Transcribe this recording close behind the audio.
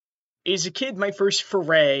As a kid, my first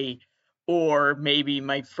foray, or maybe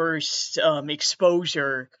my first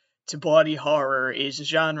exposure to body horror is a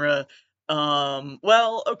genre.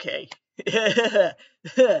 Well, okay.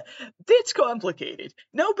 That's complicated.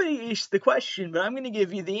 Nobody asked the question, but I'm going to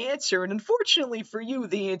give you the answer, and unfortunately for you,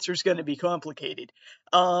 the answer is going to be complicated.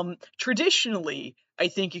 Traditionally, I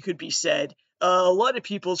think it could be said a lot of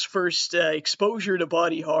people's first exposure to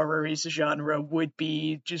body horror as a genre would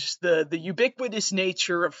be just the ubiquitous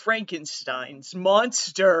nature of Frankenstein's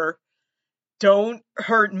monster. Don't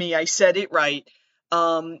hurt me, I said it right.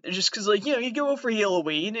 Just because, like, you go over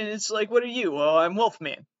Halloween and it's like, what are you? Oh, I'm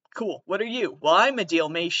Wolfman. Cool. What are you? Well, I'm a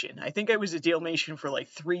Dalmatian. I think I was a Dalmatian for like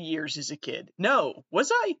 3 years as a kid. No,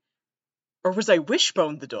 was I? Or was I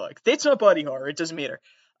Wishbone the dog? That's not body horror. It doesn't matter.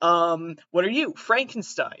 What are you?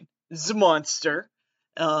 Frankenstein. The monster.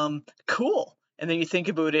 Cool. And then you think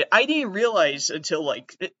about it. I didn't realize until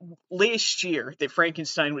like last year that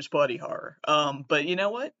Frankenstein was body horror. But you know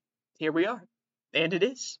what? Here we are, and it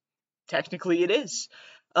is. Technically, it is.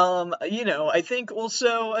 I think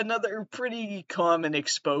also another pretty common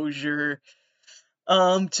exposure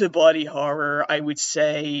to body horror, I would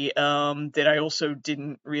say, that I also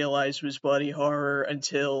didn't realize was body horror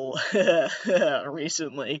until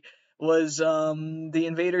recently, was the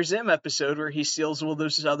Invader Zim episode where he steals all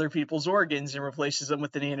those other people's organs and replaces them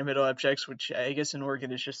with inanimate objects, which I guess an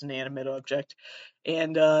organ is just an animate object,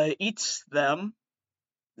 and eats them.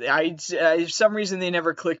 For some reason they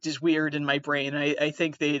never clicked as weird in my brain. I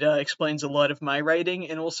think that explains a lot of my writing,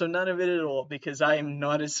 and also none of it at all, because I am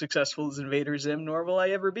not as successful as Invader Zim, nor will I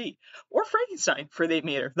ever be. Or Frankenstein, for that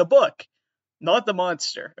matter. The book, not the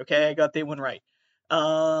monster. Okay, I got that one right.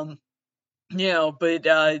 But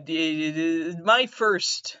my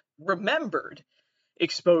first remembered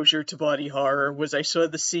exposure to body horror was I saw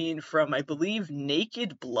the scene from, I believe,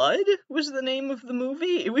 Naked Blood was the name of the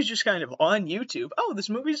movie. It was just kind of on YouTube. Oh, this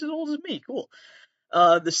movie's as old as me. Cool.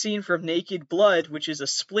 The scene from Naked Blood, which is a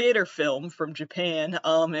splatter film from Japan,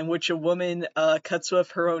 in which a woman cuts off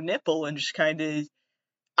her own nipple and just kind of.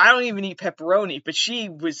 I don't even eat pepperoni, but she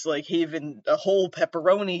was like having a whole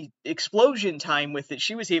pepperoni explosion time with it.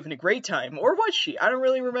 She was having a great time. Or was she? I don't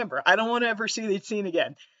really remember. I don't want to ever see that scene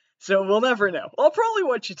again. So we'll never know. I'll probably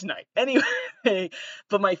watch it tonight. Anyway,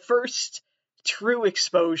 but my first true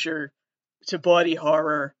exposure to body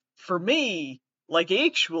horror, for me, like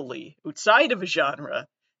actually, outside of a genre,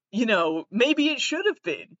 maybe it should have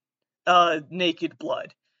been Naked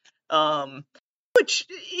Blood. Which,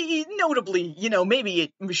 notably, maybe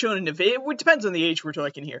it was shown in a video. It depends on the age we're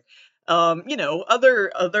talking here.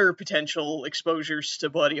 Other potential exposures to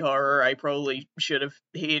body horror I probably should have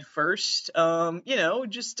had first.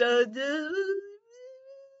 Just Tetsuo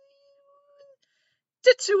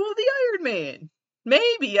the Iron Man.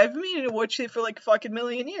 Maybe I've been meaning to watch it for like a fucking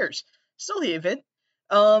million years. Still haven't.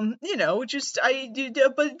 Just I did,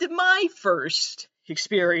 but my first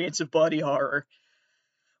experience of body horror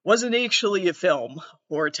wasn't actually a film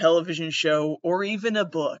or a television show or even a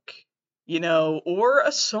book, or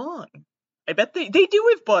a song. I bet they do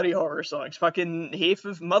have body horror songs. Fucking half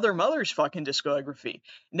of Mother's fucking discography.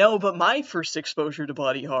 No, but my first exposure to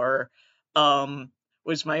body horror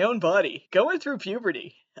was my own body going through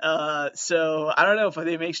puberty. So I don't know if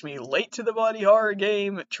it makes me late to the body horror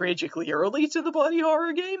game, tragically early to the body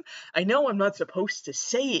horror game. I know I'm not supposed to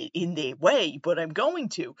say it in that way, but I'm going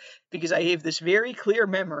to, because I have this very clear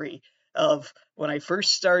memory of when I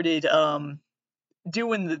first started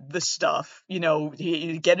doing the stuff,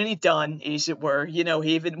 getting it done, as it were,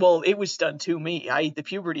 it was done to me. The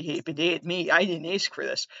puberty happened at me. I didn't ask for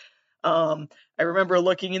this. I remember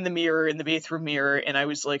looking in the bathroom mirror, and I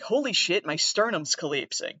was like, holy shit, my sternum's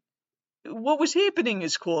collapsing. What was happening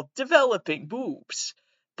is called developing boobs.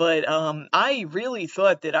 But I really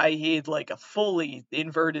thought that I had like a fully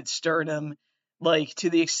inverted sternum, like to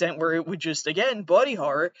the extent where it would just, again, body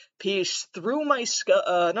horror, pass through my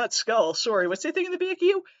skull, not skull, sorry, what's that thing in the back of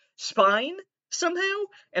you? Spine? Somehow?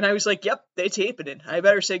 And I was like, yep, that's happening. I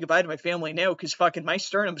better say goodbye to my family now, because fucking my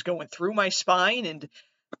sternum's going through my spine, and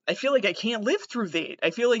I feel like I can't live through that. I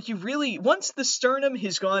feel like once the sternum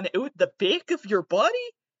has gone out the back of your body,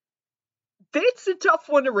 that's a tough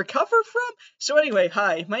one to recover from. So anyway,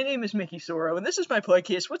 hi, my name is Mickey Soro, and this is my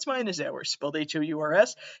podcast, What's Mine is Ours, spelled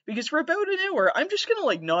H-O-U-R-S, because for about an hour, I'm just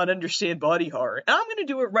gonna, not understand body horror, and I'm gonna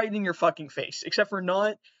do it right in your fucking face, except for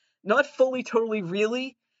not fully, totally,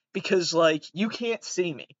 really, because, you can't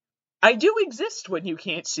see me. I do exist when you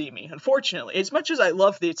can't see me, unfortunately, as much as I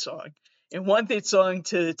love that song, and want that song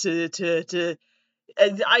to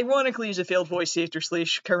ironically, as a failed voice actor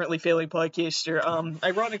 / currently failing podcaster,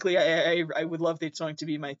 ironically, I would love that song to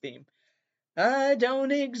be my theme. I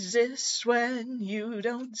don't exist when you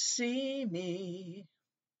don't see me.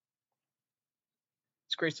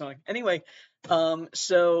 It's a great song. Anyway, yeah,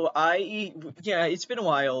 it's been a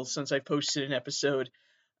while since I posted an episode.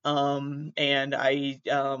 And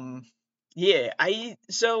yeah, I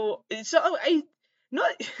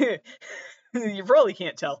not, you probably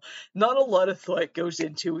can't tell. Not a lot of thought goes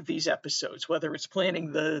into these episodes, whether it's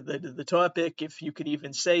planning the topic, if you could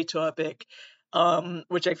even say topic,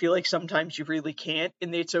 which I feel like sometimes you really can't,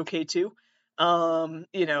 and it's okay too.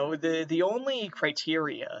 The only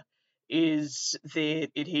criteria is that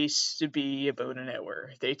it has to be about an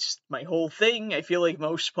hour. That's my whole thing. I feel like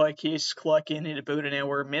most podcasts clock in at about an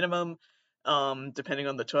hour minimum, depending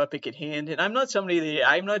on the topic at hand. And I'm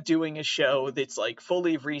not doing a show that's like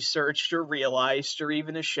fully researched or realized or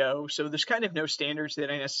even a show. So there's kind of no standards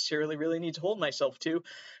that I necessarily really need to hold myself to,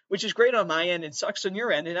 which is great on my end and sucks on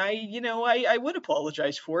your end. And I would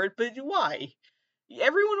apologize for it, but why?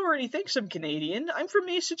 Everyone already thinks I'm Canadian. I'm from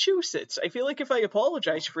Massachusetts. I feel like if I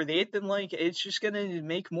apologize for that, then like it's just gonna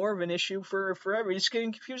make more of an issue for everybody. It's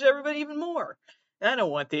gonna confuse everybody even more. I don't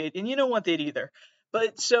want that, and you don't want that either.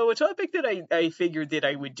 But so a topic that I figured that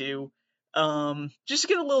I would do, just to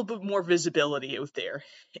get a little bit more visibility out there,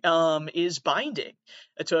 is binding.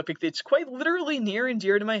 A topic that's quite literally near and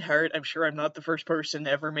dear to my heart. I'm sure I'm not the first person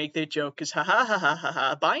to ever make that joke, because ha ha ha ha ha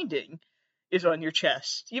ha, binding is on your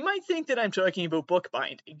chest. You might think that I'm talking about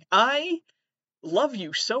bookbinding. I love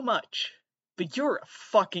you so much, but you're a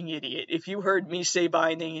fucking idiot if you heard me say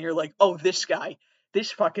binding and you're like, oh, this guy,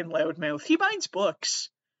 this fucking loudmouth, he binds books.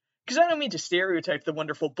 Because I don't mean to stereotype the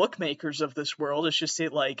wonderful bookmakers of this world. It's just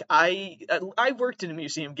that, like, I worked in a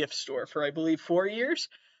museum gift store for, I believe, 4 years.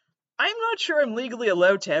 I'm not sure I'm legally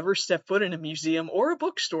allowed to ever step foot in a museum or a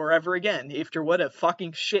bookstore ever again after what a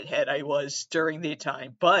fucking shithead I was during that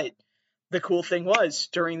time. But the cool thing was,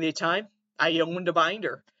 during that time, I owned a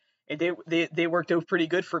binder. And they worked out pretty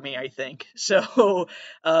good for me, I think. So,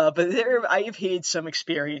 but I've had some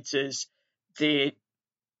experiences that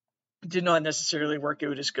did not necessarily work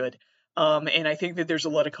out as good. And I think that there's a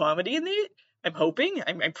lot of comedy in it. I'm hoping,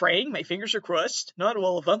 I'm praying, my fingers are crossed. Not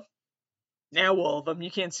all of them. Now all of them. You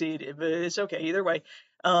can't see it, but it's okay either way.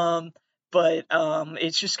 Um, but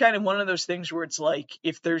it's just kind of one of those things where it's like,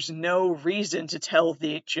 if there's no reason to tell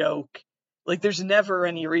the joke, like there's never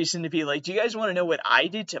any reason to be like, do you guys want to know what I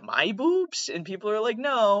did to my boobs? And people are like,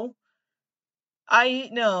 no, I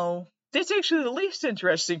no. That's actually the least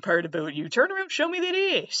interesting part about you. Turn around, show me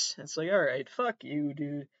that ass. It's like, all right, fuck you,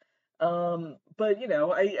 dude. But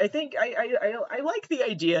I think I like the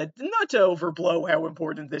idea, not to overblow how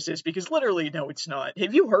important this is, because literally, no, it's not.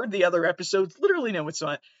 Have you heard the other episodes? Literally, no, it's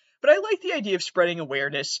not. But I like the idea of spreading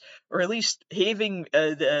awareness, or at least having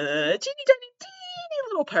a teeny tiny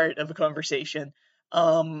little part of a conversation,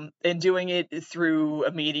 and doing it through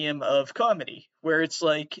a medium of comedy, where it's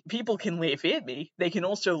like people can laugh at me, they can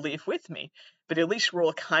also laugh with me, but at least we're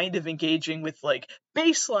all kind of engaging with like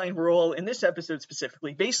baseline rule in this episode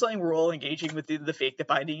specifically. Baseline we're all engaging with the fact that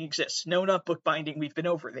binding exists. No, not book binding. We've been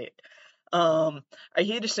over that. I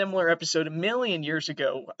had a similar episode a million years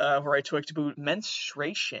ago where I talked about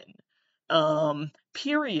menstruation,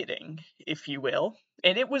 perioding, if you will.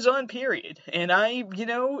 And it was on period. And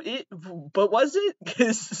but was it?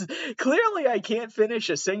 Because clearly I can't finish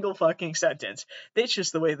a single fucking sentence. That's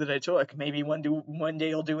just the way that I talk. Maybe one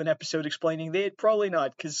day I'll do an episode explaining that. Probably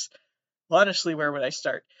not, because honestly, where would I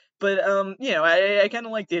start? But I kind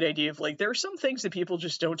of like that idea of like there are some things that people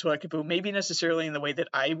just don't talk about, maybe necessarily in the way that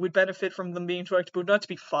I would benefit from them being talked about. Not to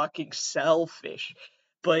be fucking selfish,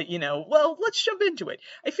 but well, let's jump into it.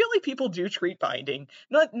 I feel like people do treat binding,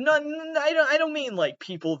 not I don't mean like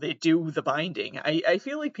people that do the binding. I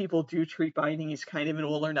feel like people do treat binding as kind of an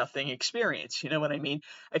all or nothing experience. You know what I mean?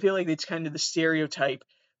 I feel like it's kind of the stereotype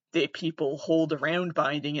that people hold around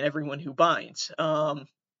binding and everyone who binds.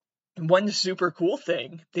 One super cool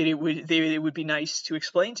thing that it would be nice to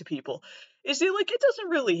explain to people is that like it doesn't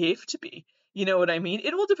really have to be. You know what I mean?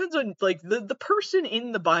 It all depends on like the person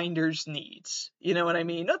in the binder's needs. You know what I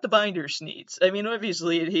mean? Not the binder's needs. I mean,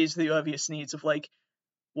 obviously it has the obvious needs of like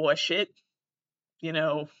wash it, you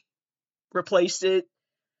know, replace it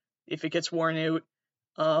if it gets worn out.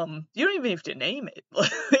 You don't even have to name it.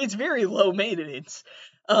 It's very low maintenance.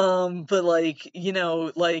 But like,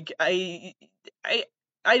 like I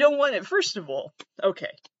I don't want it. First of all,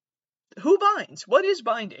 okay, who binds? What is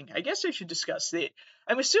binding? I guess I should discuss that.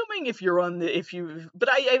 I'm assuming if you're on the if you, but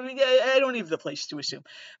I don't have the place to assume.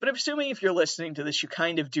 But I'm assuming if you're listening to this, you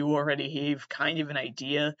kind of do already have kind of an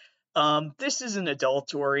idea This is an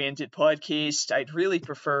adult-oriented podcast. I'd really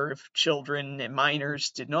prefer if children and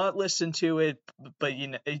minors did not listen to it, but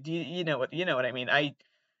you know what I mean. I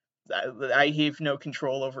have no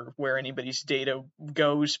control over where anybody's data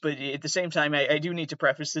goes, but at the same time, I do need to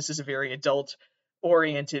preface this is a very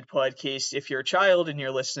adult-oriented podcast. If you're a child and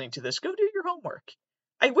you're listening to this, go do your homework.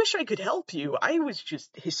 I wish I could help you. I was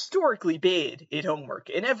just historically bad at homework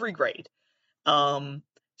in every grade.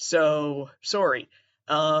 So sorry.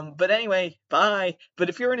 But anyway, bye. But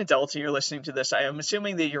if you're an adult and you're listening to this, I am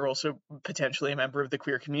assuming that you're also potentially a member of the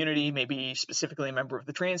queer community, maybe specifically a member of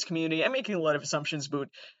the trans community. I'm making a lot of assumptions about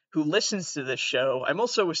who listens to this show. I'm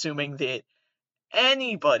also assuming that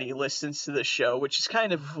anybody listens to this show, which is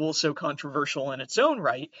kind of also controversial in its own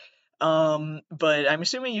right. But I'm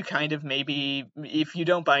assuming you kind of maybe, if you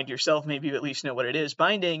don't bind yourself, maybe you at least know what it is.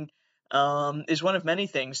 Binding is one of many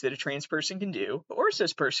things that a trans person can do, or a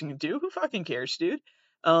cis person can do. Who fucking cares, dude?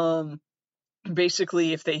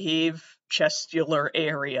 Basically, if they have chestular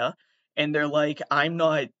area and they're like, I'm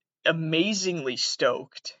not amazingly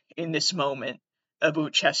stoked in this moment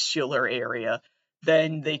about chestular area,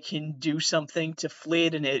 then they can do something to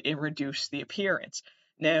flatten it and reduce the appearance.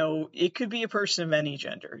 Now, it could be a person of any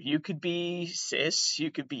gender. You could be cis,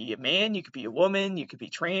 you could be a man, you could be a woman, you could be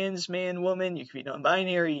trans man, woman, you could be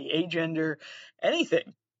non-binary, agender,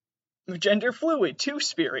 anything. Gender fluid,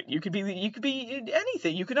 two-spirit. You could be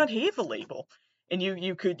anything. You could not have a label, and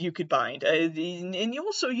you could bind. And you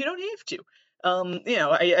also you don't have to.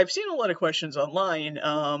 I've seen a lot of questions online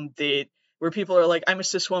that where people are like, I'm a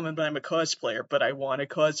cis woman, but I'm a cosplayer, but I want to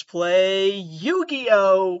cosplay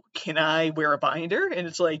Yu-Gi-Oh! Can I wear a binder? And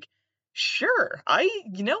it's like, sure.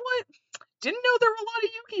 You know what? Didn't know there were a lot of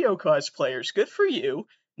Yu-Gi-Oh! Cosplayers. Good for you.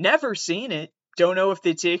 Never seen it. Don't know if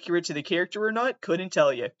it's accurate to the character or not. Couldn't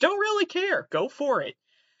tell you. Don't really care. Go for it.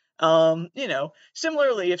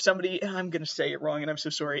 Similarly, if somebody, I'm going to say it wrong and I'm so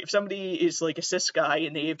sorry. If somebody is like a cis guy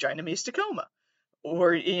and they have gynecomastia,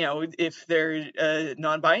 or, if they're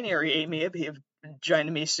non-binary, they have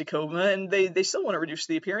gynecomastia and they still want to reduce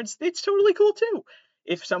the appearance, it's totally cool too.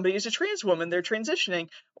 If somebody is a trans woman, they're transitioning,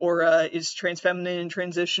 or is trans feminine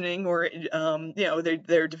transitioning, or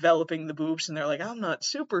they're developing the boobs, and they're like, I'm not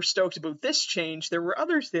super stoked about this change. There were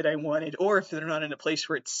others that I wanted, or if they're not in a place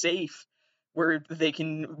where it's safe, where they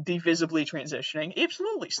can be visibly transitioning,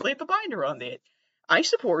 absolutely slap a binder on that. I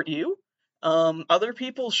support you. Other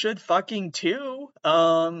people should fucking too.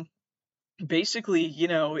 Basically,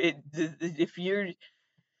 if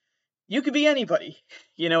you could be anybody,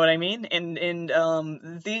 you know what I mean? And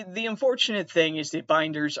the unfortunate thing is that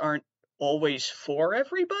binders aren't always for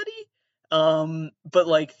everybody. But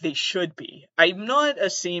like they should be. I'm not a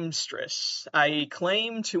seamstress. I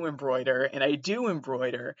claim to embroider, and I do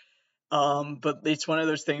embroider. But it's one of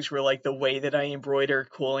those things where like the way that I embroider,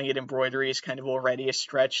 calling it embroidery is kind of already a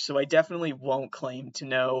stretch. So I definitely won't claim to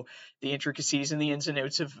know the intricacies and the ins and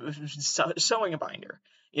outs of sewing a binder.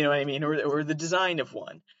 You know what I mean? Or the design of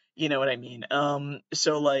one. You know what I mean?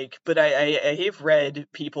 So like, but I have read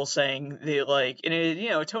people saying they like, and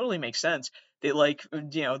it totally makes sense. They like,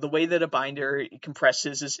 the way that a binder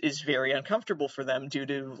compresses is very uncomfortable for them due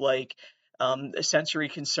to like, sensory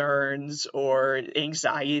concerns or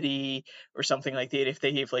anxiety or something like that. If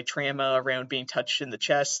they have like trauma around being touched in the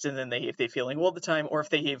chest, and then if they feeling all the time, or if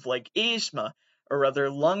they have like asthma or other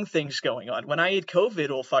lung things going on. When I had COVID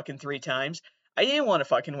all fucking 3 times, I didn't want to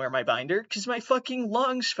fucking wear my binder because my fucking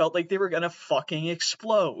lungs felt like they were gonna fucking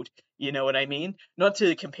explode. You know what I mean? Not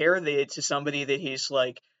to compare that to somebody that has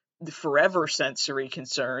like forever sensory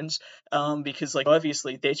concerns, because like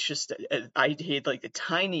obviously that's just I had like the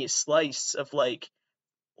tiniest slice of like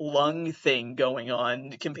lung thing going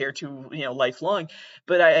on compared to lifelong,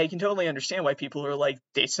 but I can totally understand why people are like,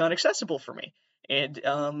 it's not accessible for me. And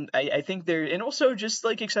I think there, and also just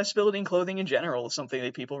like accessibility in clothing in general is something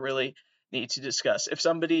that people really need to discuss. If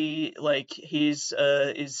somebody like is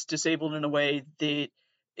disabled in a way that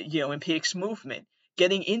impacts movement,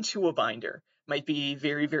 getting into a binder might be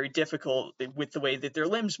very, very difficult with the way that their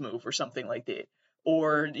limbs move or something like that.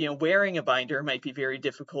 Or, wearing a binder might be very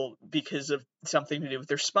difficult because of something to do with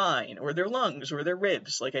their spine or their lungs or their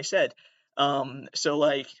ribs, like I said. So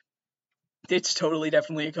like, it's totally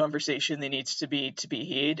definitely a conversation that needs to be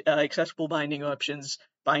had. Accessible binding options,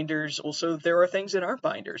 binders. Also, there are things that aren't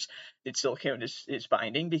binders that still count as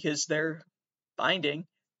binding because they're binding.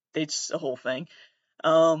 It's a whole thing.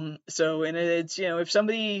 So, and it's, if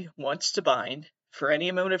somebody wants to bind for any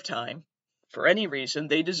amount of time, for any reason,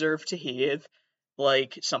 they deserve to have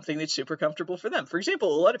like something that's super comfortable for them. For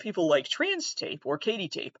example, a lot of people like trans tape or Katie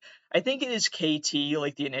tape. I think it is KT,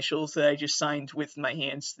 like the initials that I just signed with my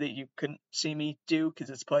hands that you couldn't see me do because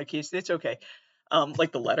it's podcast. It's okay.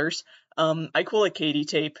 Like the letters. I call it Katie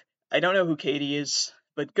tape. I don't know who Katie is,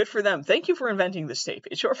 but good for them. Thank you for inventing this tape.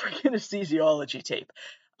 It's short for kinesthesiology tape.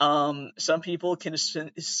 Some people can.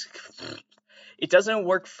 It doesn't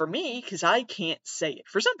work for me because I can't say it.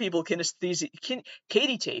 For some people,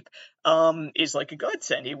 Katie tape is like a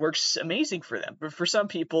godsend. It works amazing for them. But for some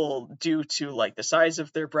people, due to like the size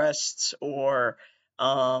of their breasts or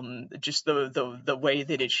just the way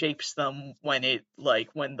that it shapes them when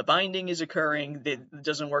the binding is occurring, that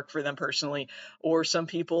doesn't work for them personally. Or some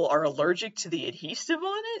people are allergic to the adhesive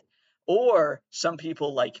on it. Or some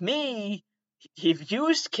people like me have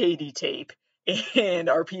used Katie tape and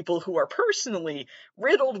are people who are personally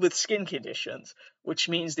riddled with skin conditions, which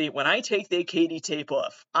means that when I take the Katie tape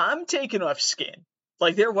off, I'm taking off skin.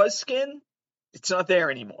 Like there was skin, it's not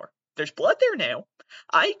there anymore. There's blood there now.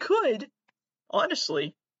 I could,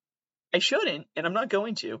 honestly, I shouldn't, and I'm not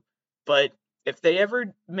going to, but if they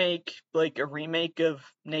ever make like a remake of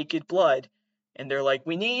Naked Blood, and they're like,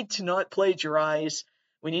 we need to not plagiarize,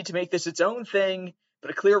 we need to make this its own thing,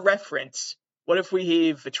 but a clear reference. What if we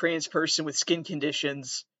have a trans person with skin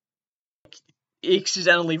conditions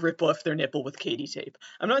accidentally rip off their nipple with Katie tape?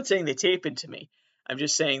 I'm not saying they tape it to me. I'm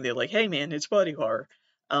just saying they're like, hey man, it's body horror.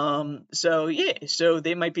 So yeah, so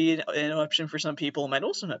they might be an option for some people, might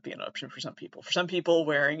also not be an option for some people. For some people,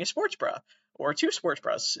 wearing a sports bra or 2 sports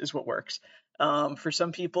bras is what works. For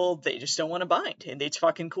some people, they just don't want to bind, and it's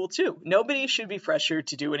fucking cool too. Nobody should be pressured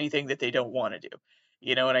to do anything that they don't want to do.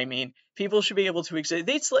 You know what I mean? People should be able to exist.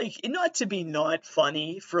 It's like, not to be not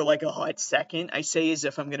funny for like a hot second. I say as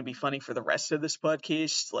if I'm going to be funny for the rest of this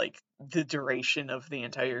podcast, like the duration of the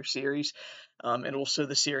entire series, and also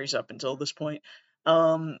the series up until this point.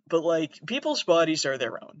 But like people's bodies are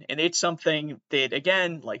their own, and it's something that,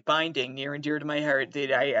 again, like binding, near and dear to my heart,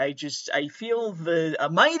 that I feel a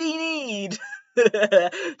mighty need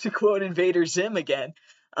to quote Invader Zim again.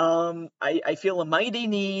 I feel a mighty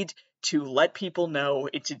need to let people know,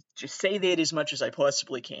 and to just say that as much as I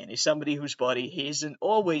possibly can, as somebody whose body hasn't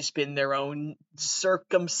always been their own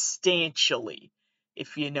circumstantially,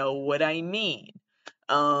 if you know what I mean.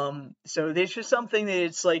 So there's just something that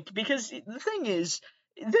it's like, because the thing is,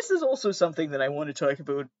 this is also something that I want to talk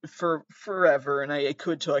about for forever, and I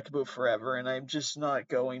could talk about forever, and I'm just not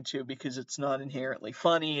going to, because it's not inherently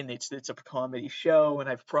funny, and it's a comedy show, and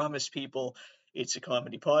I've promised people it's a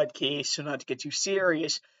comedy podcast, so not to get too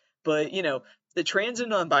serious, but, the trans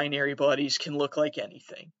and non-binary bodies can look like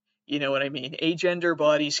anything. You know what I mean? Agender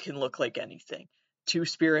bodies can look like anything.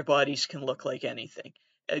 Two-spirit bodies can look like anything.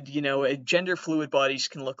 Gender fluid bodies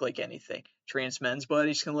can look like anything. Trans men's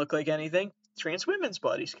bodies can look like anything. Trans women's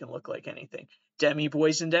bodies can look like anything. Demi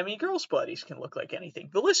boys and demi girls' bodies can look like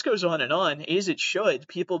anything. The list goes on, as it should.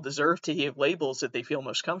 People deserve to have labels that they feel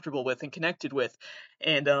most comfortable with and connected with.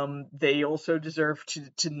 And they also deserve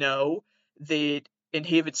to know that, and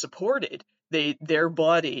have it supported, their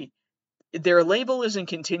body, their label isn't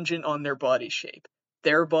contingent on their body shape.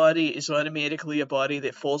 Their body is automatically a body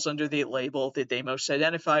that falls under the label that they most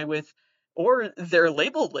identify with, or their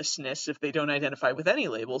labellessness if they don't identify with any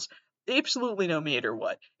labels, absolutely no matter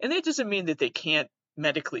what. And that doesn't mean that they can't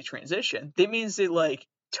medically transition. That means that, like,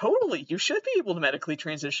 totally, you should be able to medically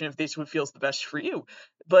transition if that's what feels the best for you.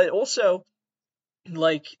 But also,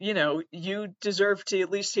 like, you deserve to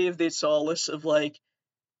at least have the solace of, like,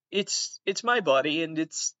 it's my body, and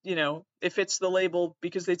it's, it fits the label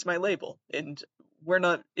because it's my label, and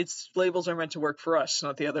labels are meant to work for us,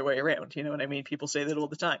 not the other way around. You know what I mean? People say that all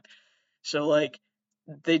the time. So, like,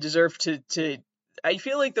 they deserve to I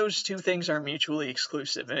feel like those two things are mutually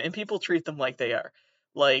exclusive, and people treat them like they are.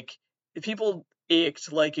 Like, people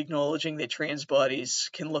act like acknowledging that trans bodies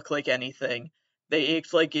can look like anything. They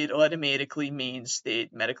act like it automatically means that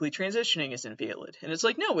medically transitioning isn't valid. And it's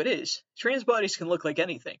like, no, it is. Trans bodies can look like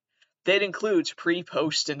anything. That includes pre,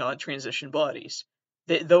 post, and non-transition bodies.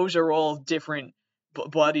 Those are all different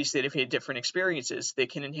bodies that have had different experiences. They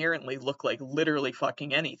can inherently look like literally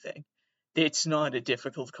fucking anything. It's not a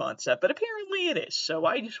difficult concept, but apparently it is. So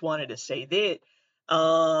I just wanted to say that.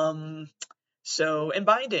 And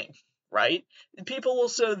binding, right? People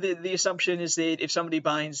also, the assumption is that if somebody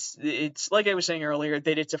binds, it's like I was saying earlier,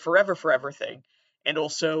 that it's a forever thing. And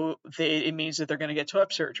also that it means that they're going to get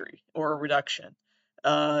top surgery or a reduction.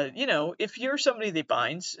 If you're somebody that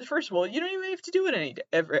binds, first of all, you don't even have to do it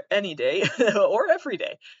any day or every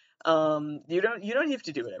day. You don't have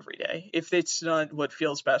to do it every day if it's not what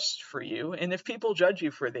feels best for you. And if people judge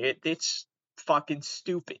you for that, it's fucking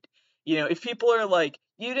stupid. If people are like,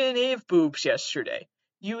 you didn't have boobs yesterday,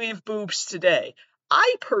 you have boobs today,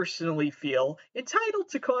 I personally feel entitled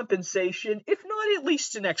to compensation, if not at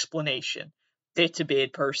least an explanation. That's a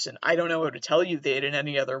bad person. I don't know how to tell you that in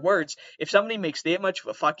any other words. If somebody makes that much of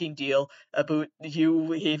a fucking deal about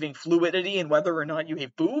you having fluidity and whether or not you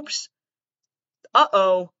have boobs,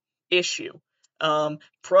 issue.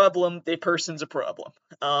 Problem, the person's a problem.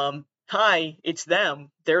 Hi, it's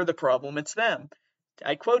them. They're the problem, it's them.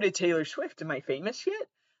 I quoted Taylor Swift. Am I famous yet?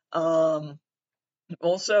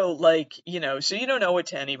 Also, so you don't owe it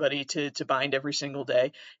to anybody to bind every single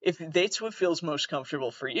day. If that's what feels most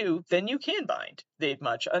comfortable for you, then you can bind that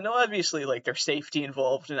much. I know, obviously, there's safety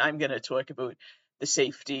involved, and I'm going to talk about the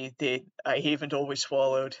safety that I haven't always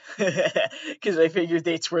followed, because I figured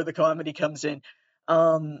that's where the comedy comes in.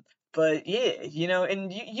 But yeah,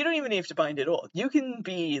 and you don't even have to bind at all. You can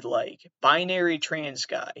be binary trans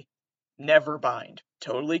guy, never bind.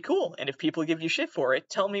 Totally cool. And if people give you shit for it,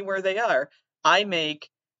 tell me where they are. I make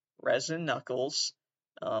resin knuckles.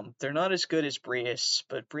 They're not as good as brace,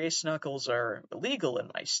 but brace knuckles are illegal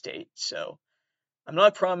in my state, so I'm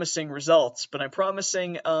not promising results, but I'm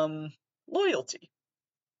promising loyalty.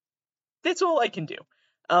 That's all I can do.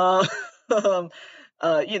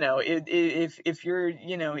 If you're,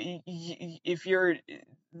 if you're,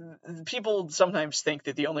 people sometimes think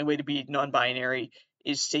that the only way to be non-binary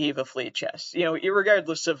is to have a flat chest,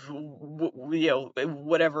 irregardless of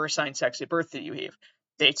whatever assigned sex at birth that you have.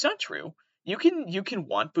 That's not true. You can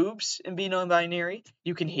want boobs and be non-binary.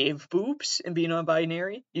 You can have boobs and be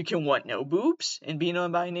non-binary. You can want no boobs and be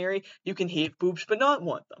non-binary. You can have boobs but not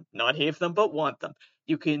want them. Not have them but want them.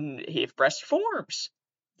 You can have breast forms.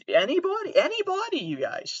 Anybody, you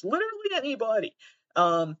guys. Literally anybody.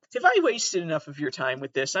 If I wasted enough of your time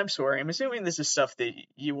with this, I'm sorry. I'm assuming this is stuff that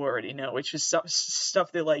you already know, which is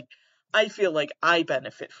stuff that I feel like I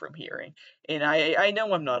benefit from hearing, and I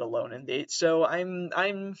know I'm not alone in it. So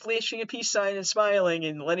I'm flashing a peace sign and smiling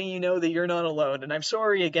and letting you know that you're not alone. And I'm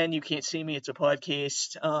sorry again, you can't see me. It's a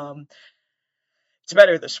podcast. It's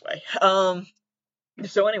better this way.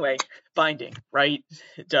 So anyway, binding, right?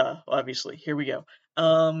 Duh, obviously. Here we go.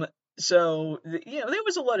 There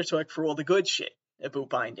was a lot of talk for all the good shit about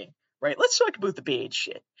binding, right? Let's talk about the bad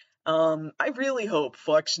shit. I really hope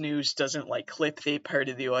Fox News doesn't clip that part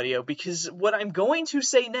of the audio, because what I'm going to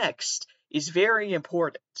say next is very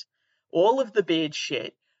important. All of the bad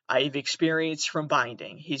shit I've experienced from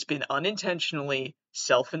binding has been unintentionally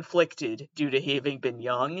self-inflicted due to having been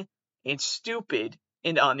young and stupid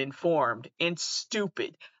and uninformed and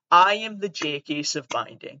stupid. I am the jackass of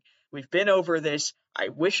binding. We've been over this. I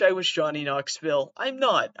wish I was Johnny Knoxville. I'm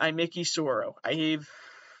not. I'm Mickey Soro. I have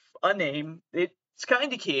a name. It's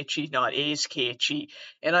kind of catchy, not as catchy,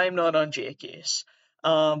 and I'm not on Jackass.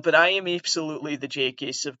 But I am absolutely the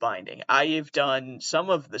Jackass of binding. I have done some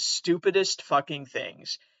of the stupidest fucking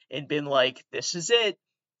things and been like, this is it.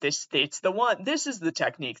 It's the one. This is the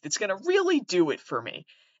technique that's gonna really do it for me.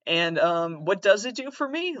 And what does it do for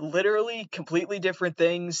me? Literally completely different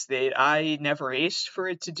things that I never asked for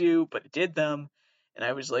it to do, but it did them. And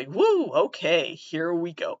I was like, woo, okay, here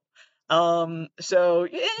we go. So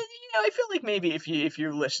yeah, I feel like maybe if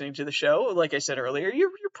you're listening to the show, like I said earlier, you're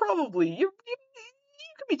probably you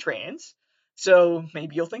could be trans. So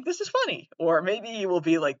maybe you'll think this is funny, or maybe you will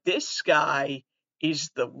be like, this guy is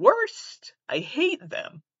the worst. I hate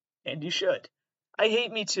them, and you should. I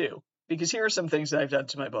hate me too, because here are some things that I've done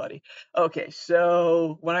to my body. Okay,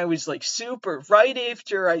 so when I was super, right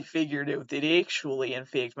after I figured out that actually, in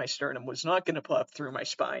fact, my sternum was not going to pop through my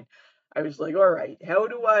spine, I was like, all right, how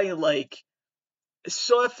do I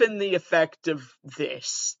soften the effect of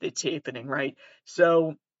this that's happening, right?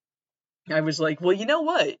 So I was like, well, you know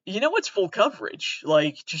what? You know what's full coverage?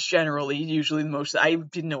 Just generally, usually the most, I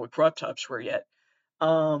didn't know what crop tops were yet.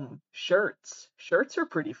 Shirts. Shirts are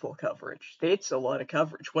pretty full coverage. That's a lot of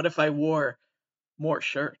coverage. What if I wore more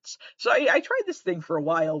shirts? So I tried this thing for a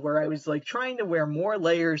while where I was trying to wear more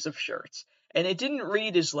layers of shirts. And it didn't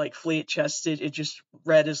read as flat chested. It just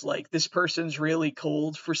read as this person's really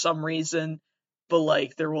cold for some reason.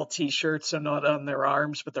 But they're all t-shirts, so not on their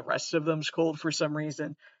arms, but the rest of them's cold for some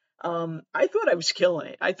reason. I thought I was killing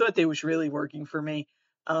it. I thought they was really working for me.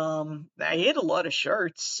 I had a lot of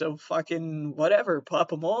shirts, so fucking whatever, pop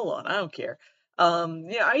them all on. I don't care.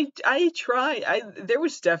 Yeah, I try. There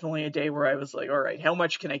was definitely a day where I was like, all right, how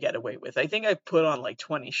much can I get away with? I think I put on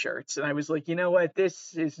 20 shirts, and I was like, you know what,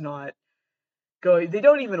 this is not going. They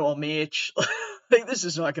don't even all match. This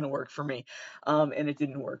is not going to work for me. And it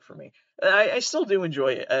didn't work for me. I still do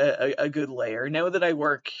enjoy a good layer now that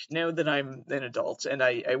I'm an adult and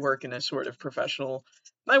I work in a sort of professional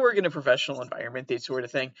I work in a professional environment, that sort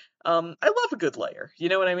of thing. I love a good layer. You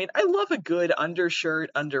know what I mean? I love a good undershirt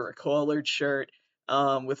under a collared shirt,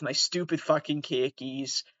 with my stupid fucking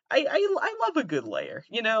khakis. I love a good layer.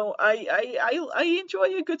 You know, I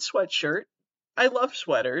enjoy a good sweatshirt. I love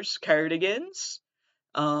sweaters, cardigans.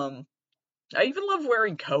 Um, I even love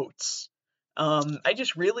wearing coats. I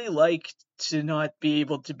just really like to not be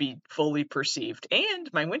able to be fully perceived. And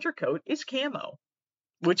my winter coat is camo,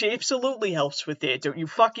 which absolutely helps with it. Don't you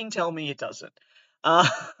fucking tell me it doesn't.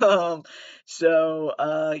 Um,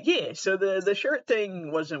 yeah, so the shirt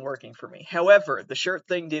thing wasn't working for me. However, the shirt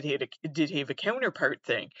thing did have a counterpart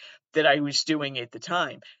thing that I was doing at the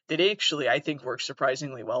time that actually I think worked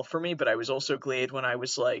surprisingly well for me. But I was also glad when I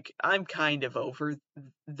was like, I'm kind of over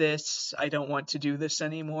this. I don't want to do this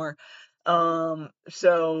anymore.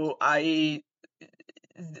 So uh,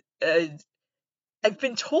 I've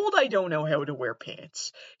been told I don't know how to wear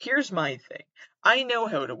pants. Here's my thing. I know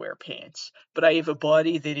how to wear pants, but I have a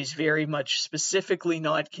body that is very much specifically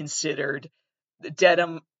not considered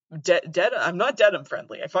denim. I'm not denim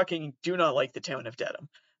friendly. I fucking do not like the tone of denim.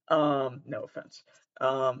 No offense.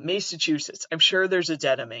 Massachusetts. I'm sure there's a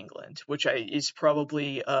denim England, which is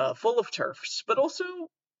probably full of turfs, but also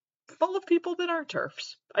full of people that aren't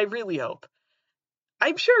turfs. I really hope.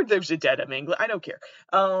 I'm sure there's a denim England. I don't care.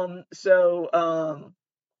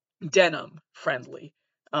 Denim friendly.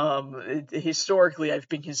 Historically, I've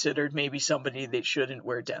been considered maybe somebody that shouldn't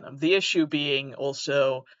wear denim. The issue being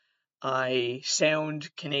also I sound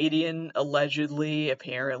Canadian, allegedly,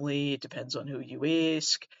 apparently. It depends on who you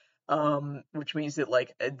ask. Which means that,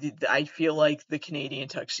 like, I feel like the Canadian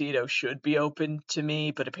tuxedo should be open to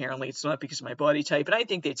me, but apparently it's not because of my body type, and I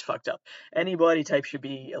think that's fucked up. Any body type should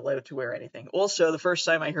be allowed to wear anything. Also, the first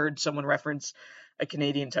time I heard someone reference a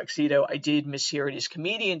Canadian tuxedo, I did mishear it as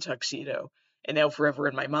comedian tuxedo. And now forever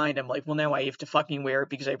in my mind, I'm like, well, now I have to fucking wear it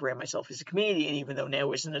because I brand myself as a comedian, even though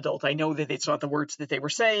now as an adult, I know that it's not the words that they were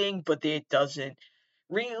saying, but it doesn't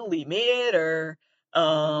really matter.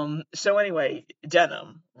 So anyway,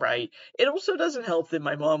 denim, right? It also doesn't help that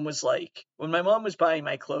my mom was like, when my mom was buying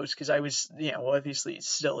my clothes, because I was, obviously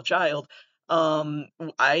still a child, have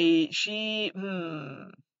you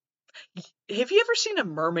ever seen a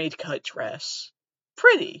mermaid cut dress?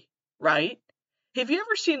 Pretty, right? Have you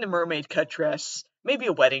ever seen a mermaid cut dress? Maybe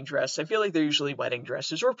a wedding dress. I feel like they're usually wedding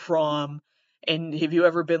dresses or prom. And have you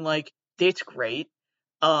ever been like, that's great?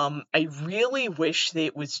 I really wish that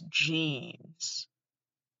it was jeans.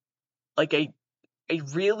 Like I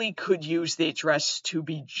really could use that dress to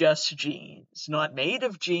be just jeans. Not made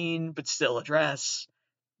of jean, but still a dress.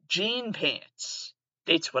 Jean pants.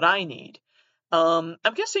 That's what I need. I'm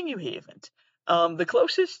guessing you haven't. The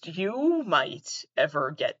closest you might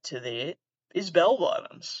ever get to that is bell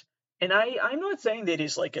bottoms. And I'm not saying that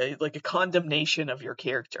is like a condemnation of your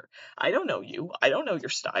character. I don't know you. I don't know your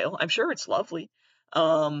style. I'm sure it's lovely.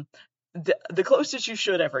 Um, the closest you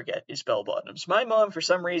should ever get is bell bottoms. My mom, for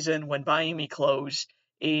some reason, when buying me clothes,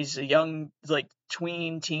 is a young like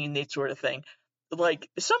tween, teen, that sort of thing. Like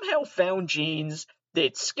somehow found jeans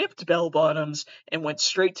that skipped bell bottoms and went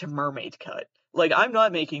straight to mermaid cut. Like I'm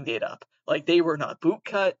not making that up. Like they were not boot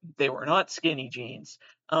cut, they were not skinny jeans.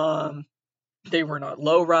 They were not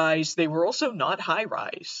low rise, they were also not high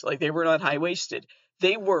rise. Like they were not high waisted.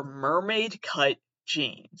 They were mermaid cut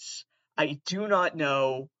jeans. I do not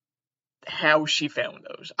know how she found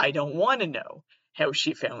those. I don't want to know how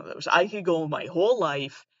she found those. I could go my whole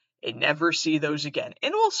life and never see those again.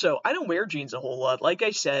 And also, I don't wear jeans a whole lot. Like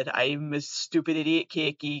I said, I'm a stupid idiot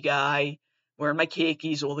khaki guy, wearing my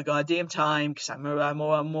khakis all the goddamn time because I'm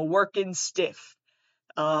a working stiff.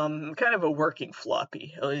 Kind of a working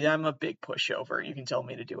floppy. I'm a big pushover. You can tell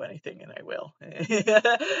me to do anything and I will.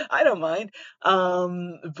 I don't mind.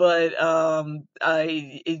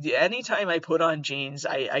 Anytime I put on jeans,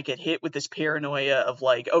 I get hit with this paranoia of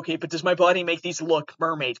like, okay, but does my body make these look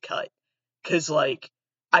mermaid cut? Cause like,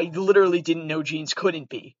 I literally didn't know jeans couldn't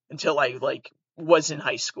be until I like was in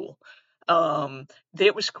high school.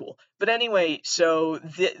 That was cool. But anyway, so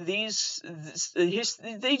they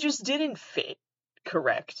just didn't fit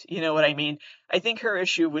correct. You know what I mean? I think her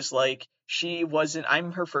issue was like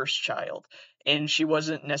I'm her first child, and she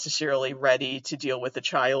wasn't necessarily ready to deal with a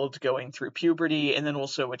child going through puberty and then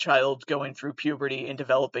also a child going through puberty and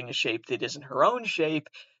developing a shape that isn't her own shape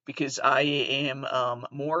because I am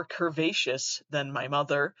more curvaceous than my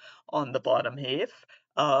mother on the bottom half.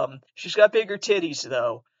 She's got bigger titties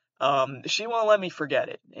though. She won't let me forget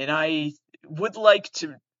it, and I would like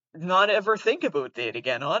to not ever think about that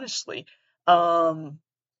again, honestly. Um,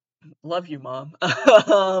 Love you, mom.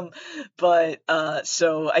 But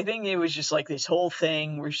so I think it was just like this whole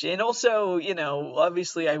thing where and also,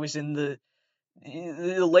 obviously I was in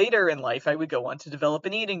later in life, I would go on to develop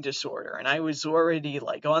an eating disorder, and I was already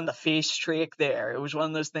like on the face track there. It was one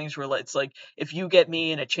of those things where it's like, if you get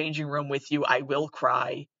me in a changing room with you, I will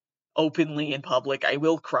cry openly in public. I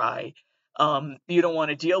will cry. You don't want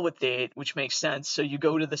to deal with it, which makes sense. So you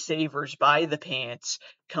go to the Savers, buy the pants,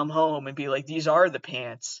 come home and be like, these are the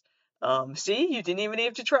pants. See, you didn't even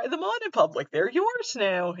have to try them on in public. They're yours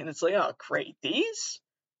now. And it's like, oh, great. These?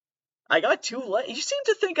 I got two legs. You seem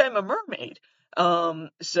to think I'm a mermaid.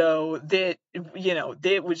 So that,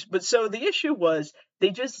 that was, but so the issue was they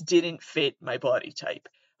just didn't fit my body type.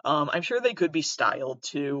 I'm sure they could be styled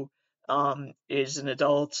to. As an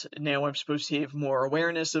adult, now I'm supposed to have more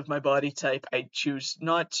awareness of my body type. I choose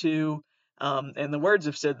not to. And the words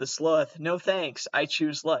have said the sloth, no thanks, I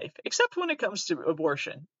choose life. Except when it comes to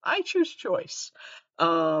abortion. I choose choice.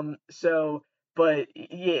 So, but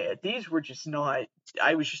yeah, these were just not,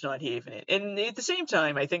 I was just not having it. And at the same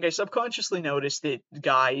time, I think I subconsciously noticed that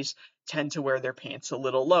guys tend to wear their pants a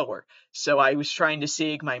little lower. So I was trying to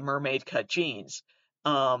sag my mermaid cut jeans.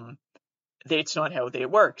 That's not how it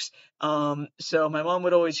works. So my mom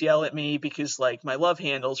would always yell at me because like my love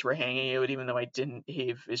handles were hanging out, even though I didn't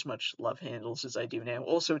have as much love handles as I do now.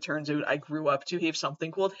 Also, turns out I grew up to have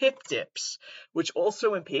something called hip dips, which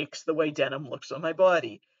also impacts the way denim looks on my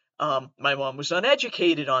body. My mom was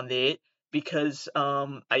uneducated on that because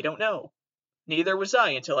I don't know. Neither was I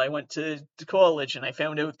until I went to college and I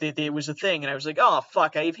found out that there was a thing, and I was like, oh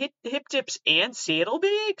fuck, I have hip dips and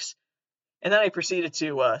saddlebags. And then I proceeded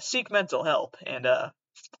to seek mental help, and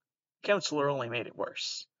counselor only made it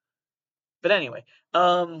worse. But anyway,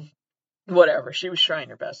 whatever. She was trying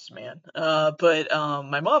her best, man. But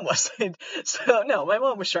my mom wasn't. So no, my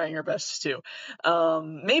mom was trying her best too.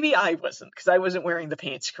 Maybe I wasn't because I wasn't wearing the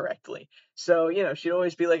pants correctly. So she'd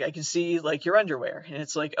always be like, "I can see like your underwear," and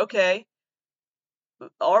it's like, okay,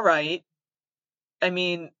 all right. I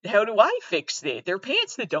mean, how do I fix that? They're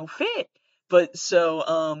pants that don't fit. But so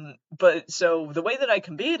the way that I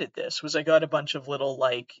combated this was I got a bunch of little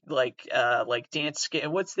like dance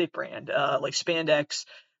what's the brand? Like spandex,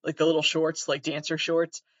 like the little shorts, like dancer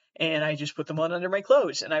shorts, and I just put them on under my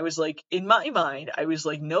clothes. And I was like, in my mind, I was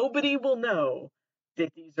like, nobody will know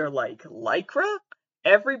that these are like lycra.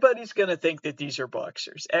 Everybody's gonna think that these are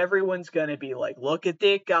boxers. Everyone's gonna be like, look at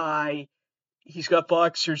that guy, he's got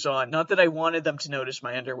boxers on. Not that I wanted them to notice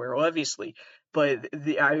my underwear, obviously, but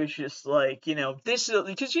I was just like, this is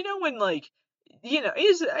because when like,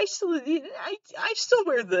 is I still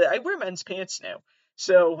I wear men's pants now.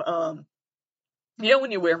 So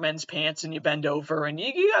when you wear men's pants and you bend over and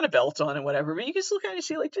you got a belt on and whatever, but you can still kind of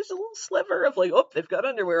see like just a little sliver of like, oh, they've got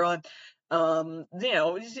underwear on. I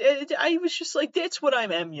was just like, that's what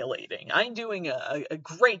I'm emulating. I'm doing a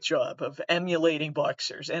great job of emulating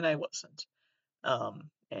boxers, and I wasn't.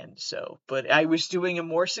 But I was doing a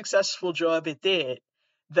more successful job at that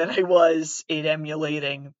than I was at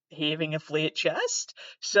emulating having a flat chest.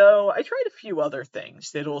 So I tried a few other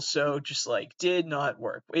things that also just like did not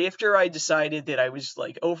work. After I decided that I was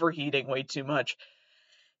like overheating way too much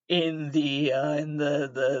in the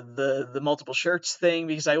multiple shirts thing,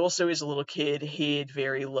 because I also as a little kid had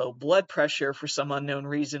very low blood pressure for some unknown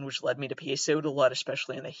reason, which led me to pass out a lot,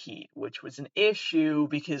 especially in the heat, which was an issue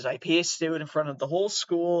because I passed out in front of the whole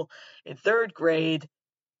school in third grade.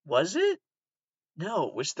 Was it? No,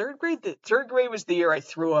 it was third grade. The third grade was the year I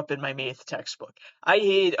threw up in my math textbook.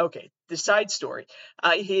 The side story.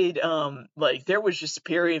 I had like there was just a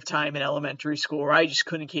period of time in elementary school where I just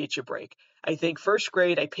couldn't catch a break. I think first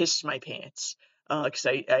grade I pissed my pants. Because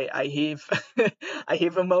I have I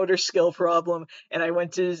have a motor skill problem, and I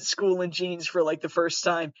went to school in jeans for like the first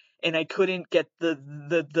time, and I couldn't get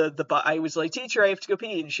I was like, teacher, I have to go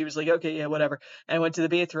pee, and she was like, okay, yeah, whatever. And I went to the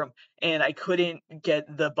bathroom, and I couldn't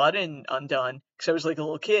get the button undone because I was like a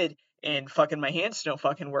little kid, and fucking my hands don't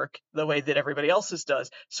fucking work the way that everybody else's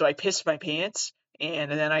does. So I pissed my pants,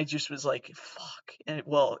 and then I just was like, fuck. And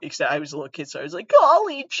well, except I was a little kid, so I was like,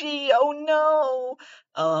 golly gee, oh no.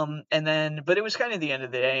 But it was kind of the end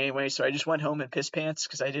of the day anyway, so I just went home and pissed pants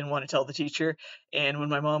because I didn't want to tell the teacher. And when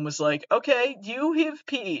my mom was like, okay, you have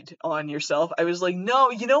peed on yourself, I was like,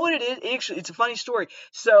 no, you know what it is? Actually, it's a funny story.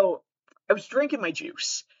 So I was drinking my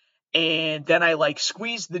juice, and then I like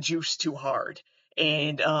squeezed the juice too hard.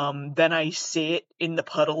 And then I sat in the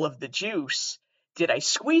puddle of the juice. Did I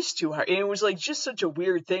squeeze too hard? And it was like just such a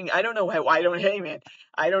weird thing. I don't know how. Hey man,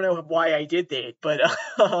 I don't know why I did that, but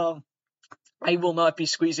I will not be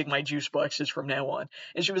squeezing my juice boxes from now on.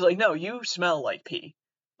 And she was like, no, you smell like pee.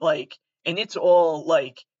 Like, and it's all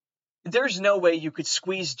like there's no way you could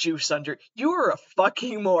squeeze juice under. You're a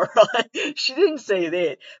fucking moron. She didn't say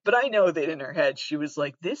that, but I know that in her head she was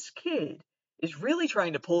like, this kid is really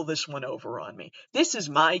trying to pull this one over on me. This is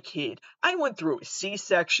my kid. I went through a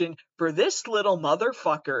C-section for this little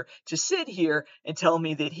motherfucker to sit here and tell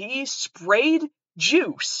me that he sprayed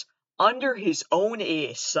juice under his own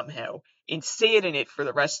ass somehow and sat in it for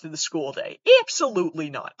the rest of the school day.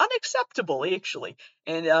 Absolutely not. Unacceptable, actually.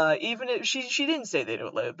 And even if she didn't say that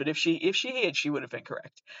out loud, but if she had, she would have been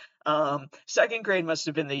correct. Second grade must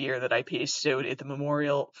have been the year that I passed out at the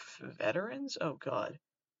Memorial Veterans. Oh God,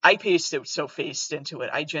 I passed out so faced into it.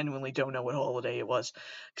 I genuinely don't know what holiday it was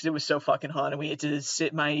because it was so fucking hot, and we had to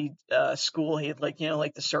sit. My school had like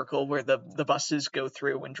the circle where the buses go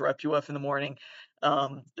through and drop you off in the morning.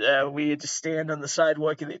 We had to stand on the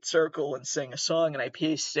sidewalk in that circle and sing a song, and I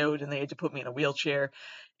passed out, and they had to put me in a wheelchair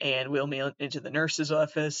and wheel me into the nurse's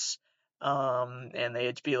office. And they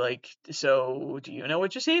had to be like, so do you know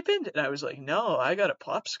what just happened? And I was like, no, I got a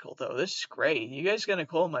popsicle though. This is great. You guys gonna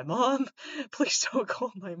call my mom? Please don't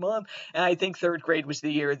call my mom. And I think third grade was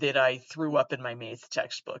the year that I threw up in my math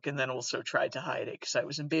textbook and then also tried to hide it because I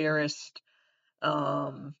was embarrassed.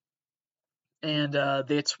 And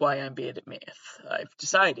that's why I'm bad at math. I've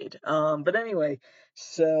decided. But anyway,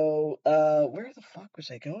 so where the fuck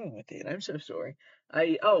was I going with it? I'm so sorry.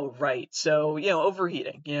 Right. So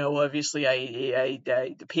overheating. Obviously I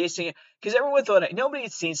pacing it because everyone thought nobody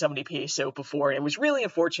had seen somebody pace out before, and it was really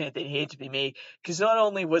unfortunate that it had to be me because not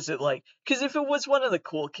only was it like because if it was one of the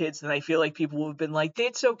cool kids, then I feel like people would have been like,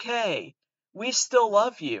 that's okay, we still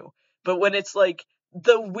love you. But when it's like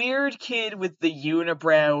the weird kid with the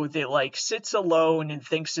unibrow that like sits alone and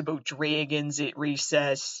thinks about dragons at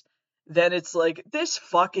recess, then it's like this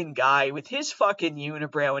fucking guy with his fucking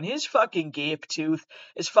unibrow and his fucking gape tooth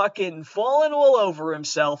is fucking falling all over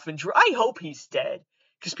himself, and I hope he's dead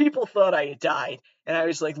because people thought I had died, and I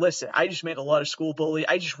was like, listen, I just made a lot of school bully,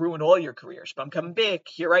 I just ruined all your careers, but I'm coming back,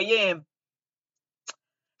 here I am.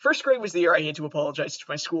 First grade was the year I had to apologize to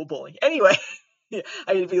my school bully. Anyway,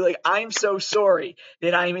 I'd be like, I'm so sorry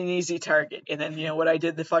that I'm an easy target. And then, what I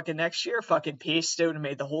did the fucking next year? Fucking paced out and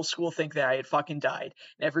made the whole school think that I had fucking died.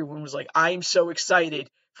 And everyone was like, I'm so excited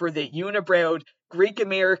for the unibrowed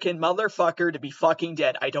Greek-American motherfucker to be fucking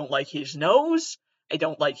dead. I don't like his nose. I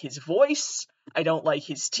don't like his voice. I don't like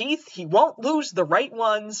his teeth. He won't lose the right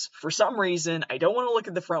ones for some reason. I don't want to look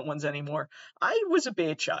at the front ones anymore. I was a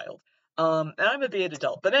bad child. And I'm a bad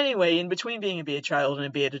adult. But anyway, in between being a bad child and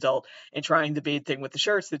a bad adult and trying the bad thing with the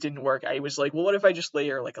shirts that didn't work, I was like, well, what if I just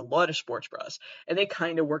layer like a lot of sports bras? And they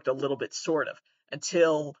kind of worked a little bit, sort of.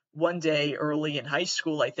 Until one day early in high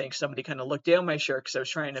school, I think somebody kind of looked down my shirt because I was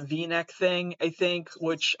trying a V-neck thing, I think,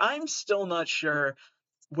 which I'm still not sure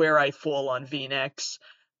where I fall on V-necks.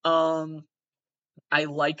 I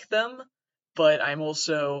like them, but I'm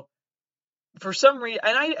also, for some reason,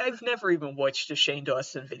 and I've never even watched a Shane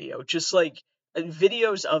Dawson video, just like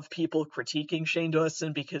videos of people critiquing Shane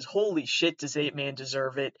Dawson, because holy shit, does that man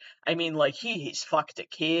deserve it? I mean, like, he has fucked a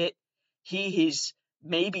kid. He has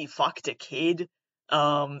maybe fucked a kid.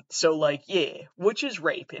 So like, yeah, which is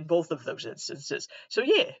rape in both of those instances. So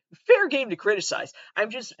yeah, fair game to criticize.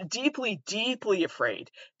 I'm just deeply, deeply afraid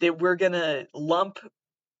that we're gonna lump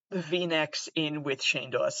V-necks in with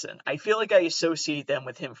Shane Dawson. I feel like I associate them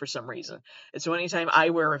with him for some reason. And so anytime I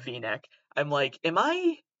wear a V-neck, I'm like,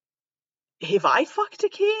 have I fucked a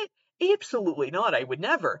kid? Absolutely not. I would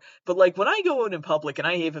never. But like when I go out in public and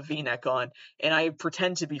I have a V-neck on and I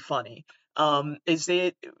pretend to be funny, are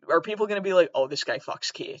people going to be like, oh, this guy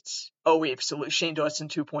fucks kids? Oh, absolutely. Shane Dawson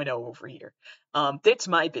 2.0 over here. That's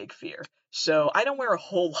my big fear. So I don't wear a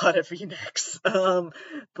whole lot of V-necks.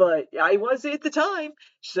 But I was at the time.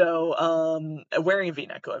 So wearing a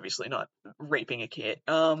V-neck, obviously not raping a kid.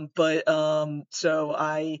 So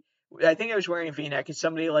I think I was wearing a V-neck and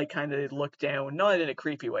somebody like kind of looked down, not in a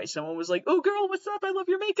creepy way. Someone was like, oh girl, what's up? I love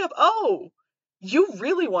your makeup. Oh, you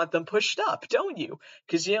really want them pushed up, don't you?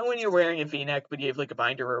 Because when you're wearing a V-neck, but you have like a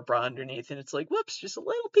binder or a bra underneath, and it's like, whoops, just a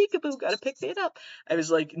little peekaboo, gotta pick that up. I was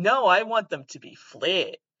like, no, I want them to be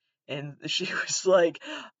flat. And she was like,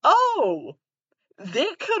 oh, they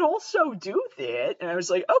could also do that. And I was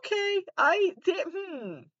like, okay,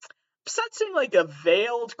 sensing like a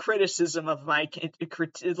veiled criticism of my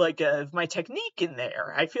my technique in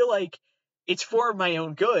there. I feel like it's for my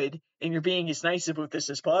own good, and you're being as nice about this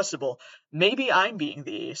as possible. Maybe I'm being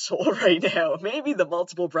the asshole right now. Maybe the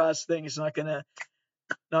multiple bras thing is not gonna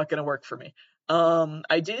Not gonna work for me.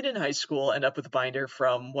 I did in high school end up with a binder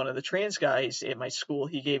from one of the trans guys in my school.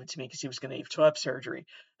 He gave it to me because he was gonna have toe surgery,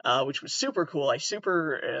 which was super cool. I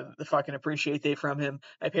super fucking appreciate that from him.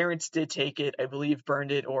 My parents did take it, I believe,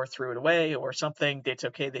 burned it or threw it away or something. That's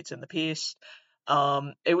okay. That's in the piece.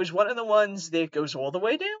 It was one of the ones that goes all the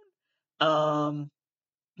way down.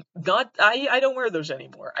 Not I don't wear those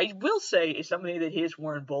anymore. I will say, as somebody that has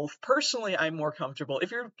worn both, personally, I'm more comfortable.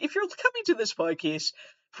 If you're coming to this podcast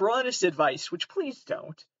for honest advice, which please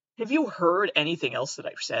don't. Have you heard anything else that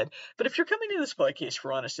I've said? But if you're coming to this podcast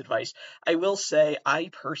for honest advice, I will say I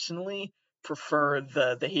personally prefer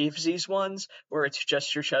the halvesies ones where it's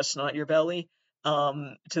just your chest, not your belly,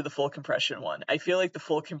 to the full compression one. I feel like the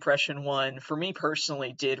full compression one, for me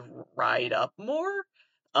personally, did ride up more.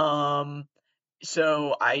 Um,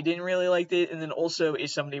 so I didn't really like it. And then also,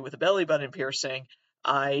 as somebody with a belly button piercing,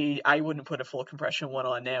 I wouldn't put a full compression one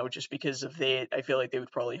on now just because of that. I feel like they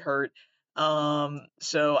would probably hurt.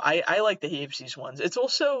 So I like the Havesies ones. It's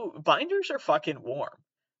also, binders are fucking warm.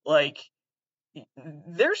 Like,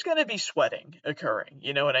 there's gonna be sweating occurring.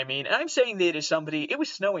 You know what I mean? And I'm saying that as somebody. It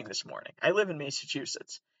was snowing this morning. I live in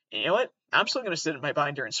Massachusetts. And you know what? I'm still gonna sit in my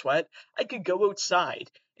binder and sweat. I could go outside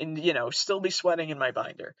and still be sweating in my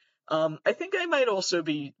binder. I think I might also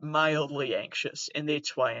be mildly anxious, and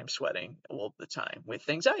that's why I'm sweating all the time with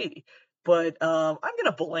anxiety. But I'm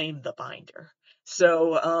gonna blame the binder.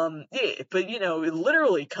 So yeah, but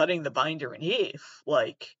literally cutting the binder in half,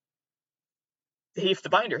 like half the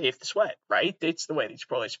binder, half the sweat, right? That's the way it's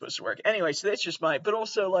probably supposed to work. Anyway, so that's just but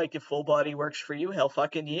also, like, if full body works for you, hell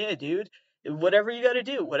fucking yeah, dude. Whatever you gotta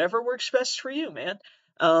do, whatever works best for you, man.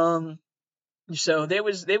 So they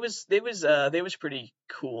was pretty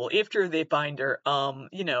cool. After the binder,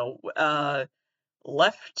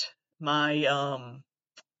 left my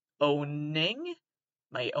owning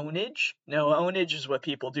my ownage. No, ownage is what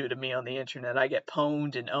people do to me on the internet. I get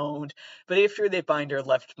pwned and owned. But after that binder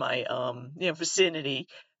left my vicinity,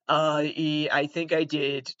 I think I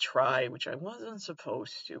did try, which I wasn't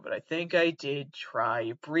supposed to, but I think I did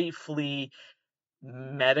try briefly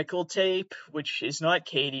medical tape, which is not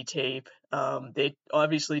Katie tape. They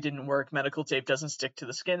obviously didn't work. Medical tape doesn't stick to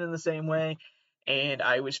the skin in the same way, and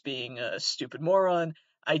I was being a stupid moron.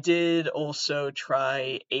 I did also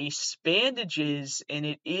try ace bandages, and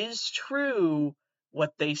it is true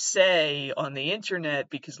what they say on the internet,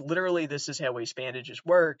 because literally this is how ace bandages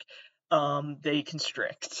work. They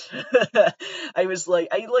constrict. I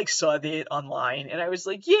saw that online, and I was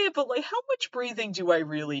like, yeah, but like, how much breathing do I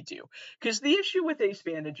really do? Because the issue with ace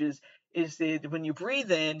bandages is that when you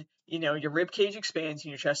breathe in, your rib cage expands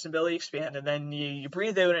and your chest and belly expand, and then you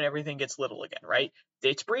breathe out and everything gets little again, right?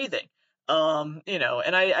 It's breathing. And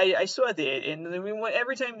I saw that, and then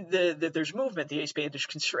every time that there's movement, the ace bandage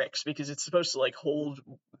constricts because it's supposed to like hold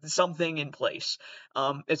something in place.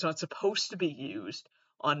 It's not supposed to be used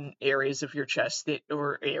on areas of your chest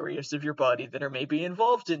or areas of your body that are maybe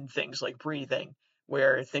involved in things like breathing,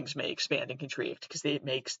 where things may expand and contract, because it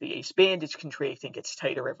makes the ace bandage contract and gets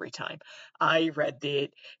tighter every time. I read that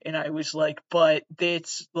and I was like, but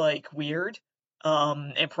that's like weird,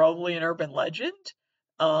 and probably an urban legend.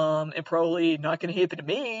 And probably not going to happen to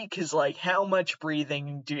me, because like, how much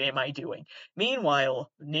breathing am I doing?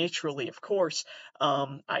 Meanwhile, naturally, of course,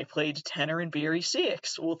 I played tenor and Barry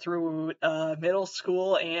Six all through middle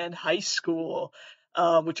school and high school,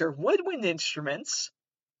 which are woodwind instruments.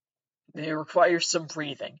 They require some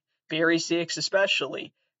breathing. Barry Six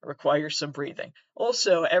especially requires some breathing.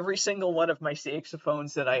 Also, every single one of my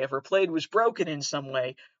saxophones that I ever played was broken in some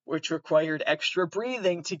way, which required extra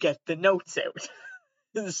breathing to get the notes out.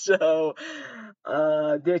 So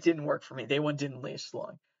that didn't work for me. They one didn't last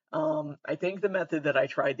long. I think the method that I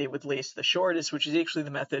tried, they would last the shortest, which is actually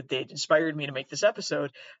the method that inspired me to make this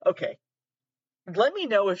episode. Okay, let me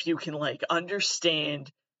know if you can like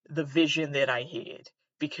understand the vision that I had,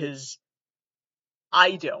 because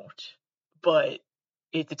I don't. But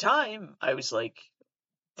at the time, I was like,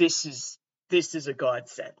 this is a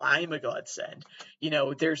godsend. I'm a godsend.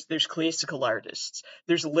 There's classical artists.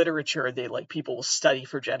 There's literature that like people will study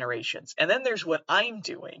for generations. And then there's what I'm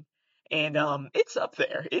doing. And it's up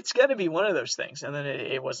there. It's gonna be one of those things. And then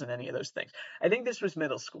it wasn't any of those things. I think this was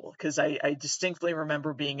middle school, because I distinctly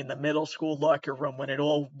remember being in the middle school locker room when it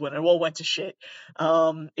all went to shit.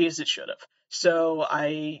 As it should have. So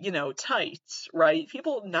tights, right?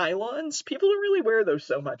 Nylons, people don't really wear those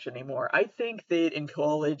so much anymore. I think that in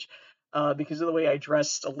college, because of the way I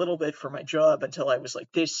dressed a little bit for my job, until I was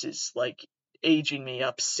like, this is like aging me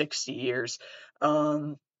up 60 years.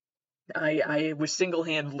 I was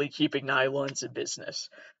single-handedly keeping nylons in business.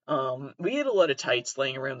 We had a lot of tights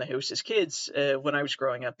laying around the house as kids when I was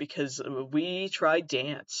growing up because we tried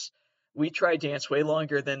dance. We tried dance way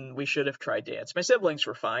longer than we should have tried dance. My siblings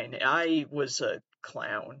were fine. I was a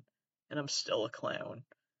clown, and I'm still a clown.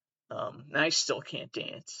 And I still can't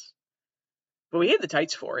dance. But we had the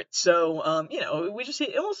tights for it. So, we just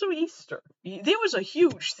and also Easter. There was a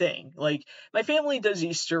huge thing. Like, my family does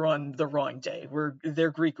Easter on the wrong day.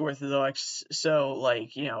 They're Greek Orthodox, so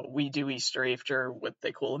like, we do Easter after what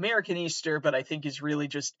they call American Easter, but I think is really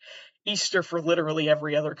just Easter for literally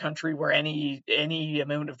every other country where any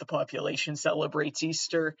amount of the population celebrates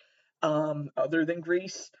Easter, other than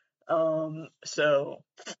Greece. So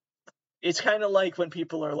it's kind of like when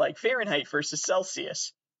people are like Fahrenheit versus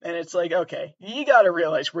Celsius. And it's like, okay, you got to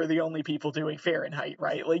realize we're the only people doing Fahrenheit,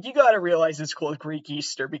 right? Like, you got to realize it's called Greek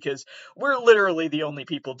Easter because we're literally the only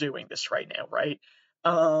people doing this right now, right?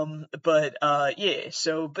 But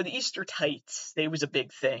Easter tights, they was a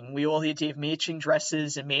big thing. We all had to have matching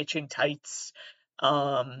dresses and matching tights,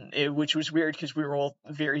 which was weird because we were all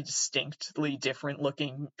very distinctly different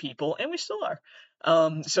looking people, and we still are.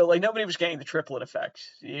 So like nobody was getting the triplet effect.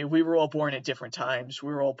 We were all born at different times.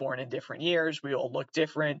 We were all born in different years. We all look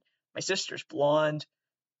different. My sister's blonde,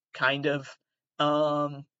 kind of.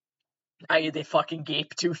 I had the fucking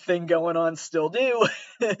gape tooth thing going on, still do.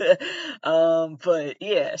 But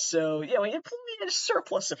yeah, so yeah, we had a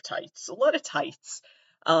surplus of tights, a lot of tights.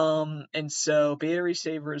 And so battery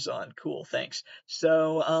savers on, cool, thanks.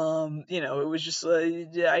 So, it was just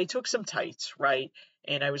I took some tights, right?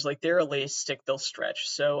 And I was like, they're elastic, they'll stretch.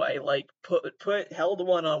 So I like held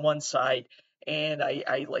one on one side and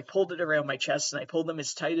I like pulled it around my chest and I pulled them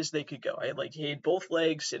as tight as they could go. I like had both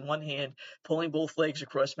legs in one hand, pulling both legs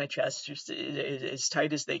across my chest just as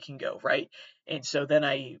tight as they can go, right? And so then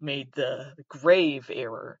I made the grave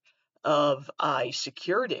error of I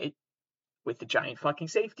secured it with the giant fucking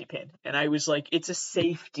safety pin. And I was like, it's a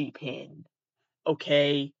safety pin,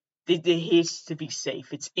 okay? It has to be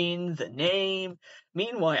safe. It's in the name.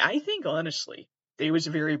 Meanwhile, I think honestly, it was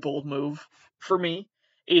a very bold move for me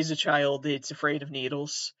as a child that's afraid of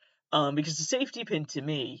needles. Because the safety pin to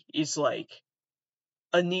me is like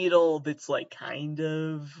a needle that's like kind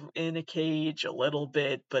of in a cage a little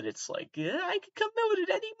bit, but it's like, yeah, I could come out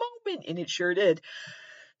at any moment, and it sure did.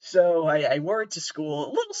 So I wore it to school, a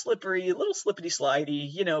little slippery, a little slippity slidey,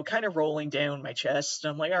 kind of rolling down my chest.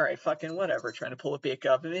 I'm like, all right, fucking whatever, trying to pull it back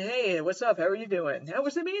up. And hey, what's up? How are you doing? How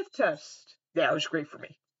was the math test? Yeah, it was great for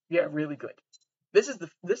me. Yeah, really good. This is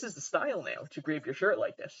the style now to grab your shirt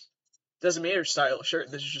like this. Doesn't matter style of shirt.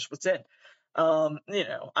 This is just what's in.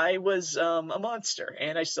 I was a monster,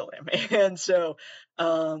 and I still am. And so,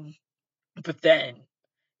 but then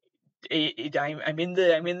I'm in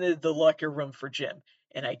the locker room for gym,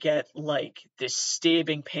 and I get like this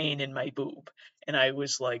stabbing pain in my boob, and I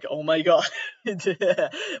was like, oh my god.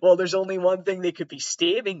 Well, there's only one thing that could be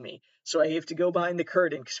stabbing me, so I have to go behind the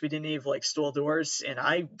curtain because we didn't have like stall doors, and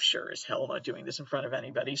I'm sure as hell not doing this in front of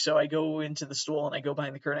anybody. So I go into the stall and I go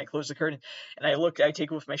behind the curtain, I close the curtain, and I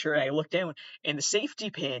take off my shirt and I look down, and the safety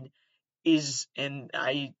pin is, and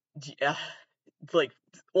I like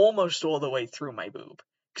almost all the way through my boob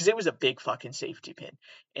because it was a big fucking safety pin,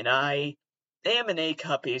 and I am an A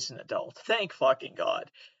cup as an adult. Thank fucking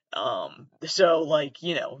God. So like,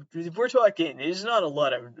 we're talking, there's not a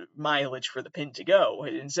lot of mileage for the pin to go,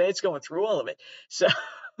 and say it's going through all of it. So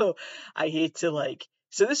I hate to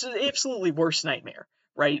so this is absolutely worst nightmare,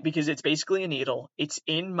 right? Because it's basically a needle. It's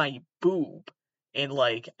in my boob. And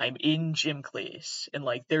like I'm in gym class, and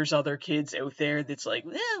like there's other kids out there that's like,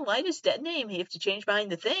 well, why does that name have to change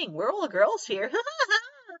behind the thing? We're all girls here.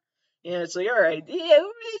 Yeah, it's like, all right, yeah,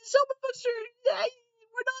 some of us we're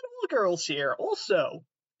not all girls here. Also,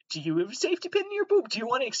 do you have a safety pin in your boob? Do you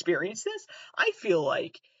want to experience this? I feel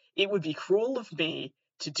like it would be cruel of me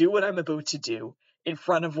to do what I'm about to do in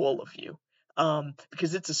front of all of you,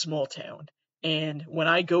 because it's a small town. And when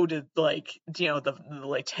I go to the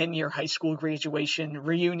 10-year high school graduation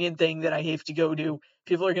reunion thing that I have to go to,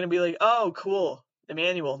 people are gonna be like, "Oh, cool,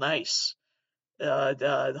 Emmanuel, nice.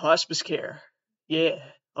 The hospice care, yeah,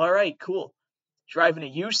 all right, cool. Driving a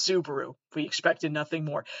used Subaru. We expected nothing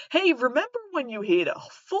more. Hey, remember when you had a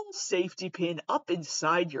full safety pin up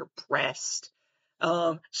inside your breast?"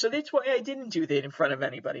 So that's why I didn't do that in front of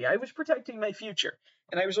anybody. I was protecting my future,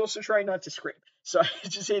 and I was also trying not to scream. So I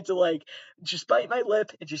just had to just bite my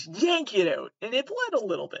lip and just yank it out, and it bled a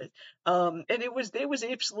little bit. And it was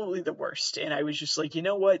absolutely the worst. And I was just like, you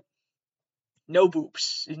know what? No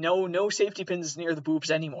boobs. No safety pins near the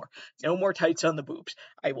boobs anymore. No more tights on the boobs.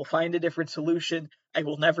 I will find a different solution. I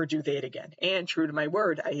will never do that again. And true to my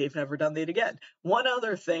word, I have never done that again. One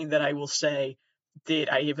other thing that I will say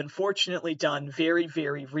that I have unfortunately done very,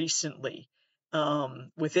 very recently,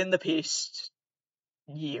 within the past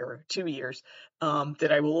year, 2 years,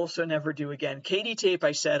 that I will also never do again. Katie tape,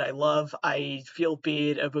 I said I love. I feel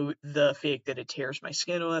bad about the fact that it tears my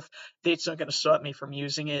skin off. That's not going to stop me from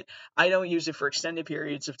using it. I don't use it for extended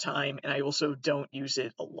periods of time, and I also don't use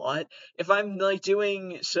it a lot. If I'm like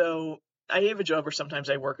doing so, I have a job where sometimes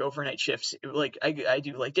I work overnight shifts. Like I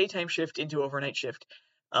do like daytime shift into overnight shift,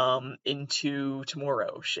 into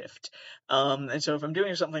tomorrow shift. And so if I'm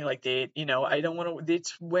doing something like that, I don't want to,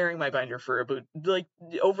 it's wearing my binder for about like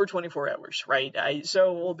over 24 hours, right?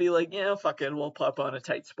 So we'll be like, fuck it, we'll pop on a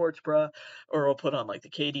tight sports bra, or we'll put on like the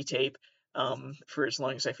Katie tape, for as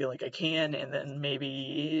long as I feel like I can, and then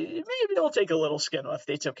maybe I'll take a little skin off.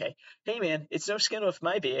 It's okay. Hey man, it's no skin off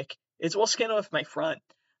my back. It's all skin off my front.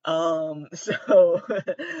 So,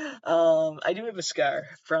 I do have a scar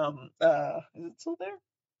from, is it still there?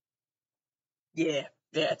 Yeah,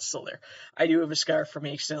 yeah, it's still there. I do have a scar from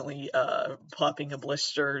accidentally popping a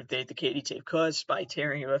blister that the Katie tape caused by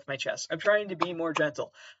tearing it off my chest. I'm trying to be more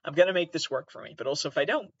gentle. I'm gonna make this work for me, but also if I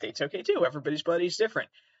don't, it's okay too. Everybody's body's different.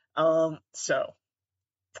 So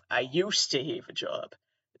I used to have a job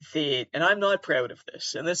that, and I'm not proud of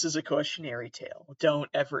this, and this is a cautionary tale. Don't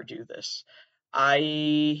ever do this.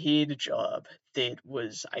 I had a job that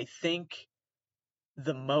was, I think,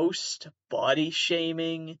 the most body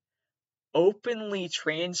shaming, openly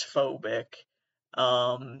transphobic.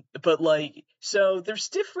 But like, so there's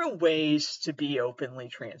different ways to be openly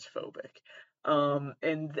transphobic.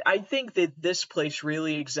 And I think that this place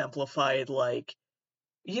really exemplified, like,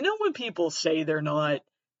 when people say they're not,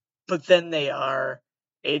 but then they are,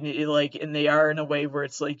 and they are in a way where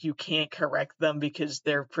it's like you can't correct them because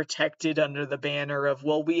they're protected under the banner of,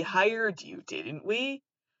 well, we hired you, didn't we?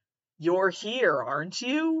 You're here, aren't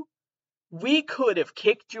you? We could have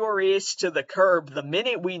kicked your ass to the curb the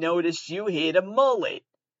minute we noticed you had a mullet,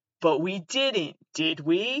 but we didn't, did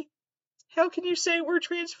we? How can you say we're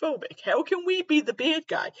transphobic? How can we be the bad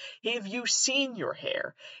guy? Have you seen your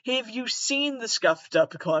hair? Have you seen the scuffed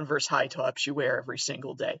up Converse high tops you wear every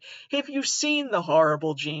single day? Have you seen the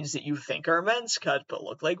horrible jeans that you think are men's cut but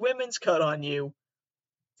look like women's cut on you?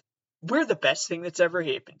 We're the best thing that's ever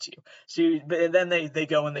happened to you. And then they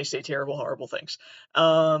go and they say terrible, horrible things.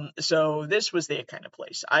 So this was that kind of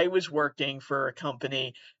place. I was working for a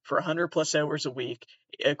company for 100 plus hours a week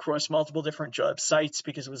across multiple different job sites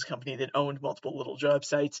because it was a company that owned multiple little job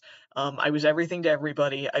sites. I was everything to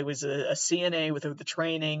everybody. I was a CNA without the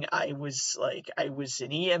training. I was an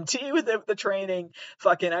EMT without the training.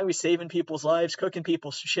 Fucking, I was saving people's lives, cooking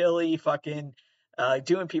people's chili, fucking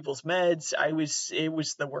doing people's meds. It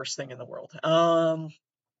was the worst thing in the world.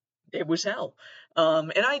 It was hell.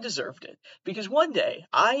 And I deserved it because one day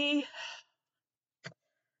I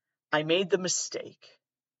made the mistake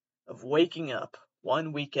of waking up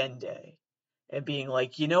one weekend day and being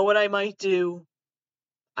like, you know what I might do?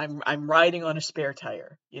 I'm riding on a spare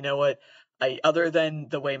tire. You know what? Other than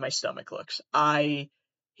the way my stomach looks, I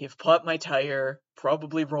have popped my tire,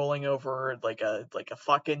 probably rolling over like a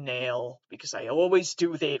fucking nail because I always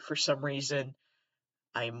do that for some reason.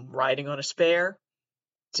 I'm riding on a spare.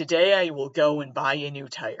 Today I will go and buy a new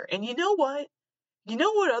tire. And you know what? You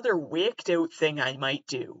know what other wicked out thing I might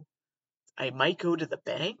do? I might go to the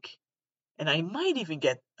bank and I might even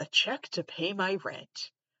get a check to pay my rent.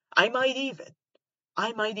 I might even.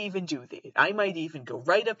 I might even do that. I might even go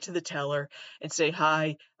right up to the teller and say,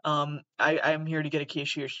 hi, I'm here to get a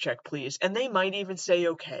cashier's check, please. And they might even say,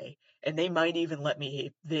 okay. And they might even let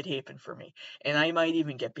that happen for me. And I might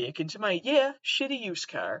even get back into my, shitty used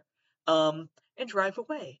car, and drive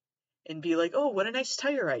away. And be like, oh, what a nice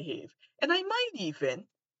tire I have. And I might even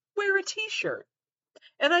wear a t-shirt.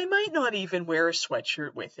 And I might not even wear a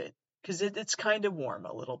sweatshirt with it. Because it's kind of warm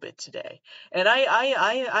a little bit today. And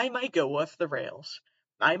I might go off the rails.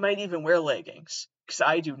 I might even wear leggings. Because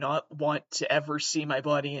I do not want to ever see my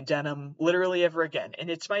body in denim literally ever again. And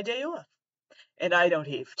it's my day off. And I don't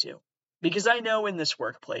have to. Because I know in this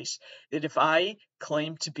workplace that if I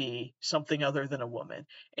claim to be something other than a woman,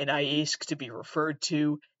 and I ask to be referred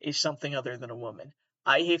to as something other than a woman,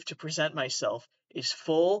 I have to present myself as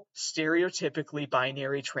full, stereotypically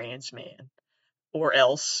binary trans man. Or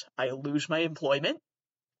else I lose my employment,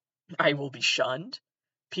 I will be shunned,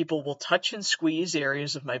 people will touch and squeeze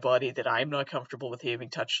areas of my body that I'm not comfortable with having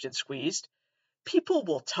touched and squeezed, people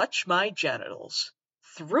will touch my genitals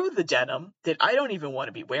through the denim that I don't even want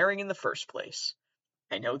to be wearing in the first place.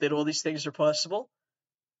 I know that all these things are possible,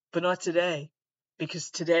 but not today, because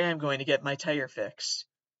today I'm going to get my tire fixed.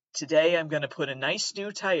 Today I'm going to put a nice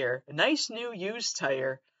new used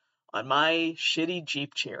tire, on my shitty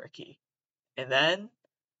Jeep Cherokee. And then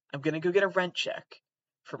I'm gonna go get a rent check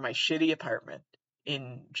for my shitty apartment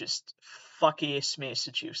in just fuckiest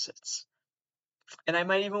Massachusetts. And I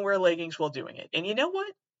might even wear leggings while doing it. And you know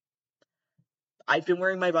what? I've been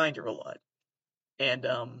wearing my binder a lot. And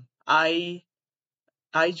I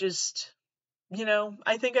just,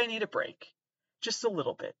 I think I need a break. Just a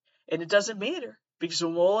little bit. And it doesn't matter because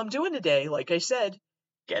all I'm doing today, like I said,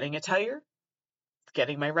 getting a tire,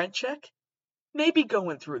 getting my rent check, maybe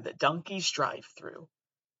going through the Donkey's drive-through.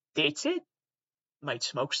 That's it. Might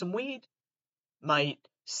smoke some weed. Might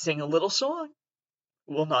sing a little song.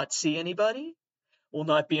 Will not see anybody. Will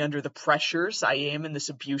not be under the pressures I am in this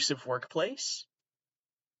abusive workplace.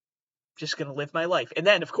 Just gonna live my life. And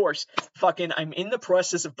then, of course, I'm in the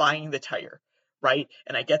process of buying the tire, right?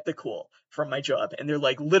 And I get the call from my job, and they're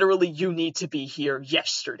like, literally, you need to be here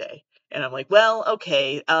yesterday. And I'm like, well,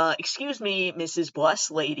 okay, excuse me, Mrs.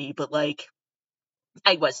 Boss Lady, but like,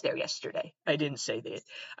 I was there yesterday. I didn't say that.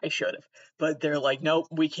 I should have. But they're like, nope,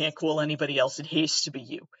 we can't call anybody else. It has to be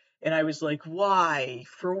you. And I was like, why?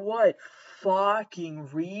 For what fucking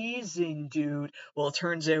reason, dude? Well, it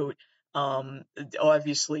turns out, um,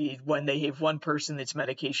 obviously, when they have one person that's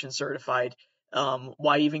medication certified,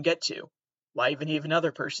 why even get two? Why even have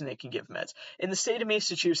another person that can give meds? In the state of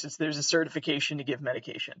Massachusetts, there's a certification to give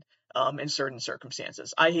medication, in certain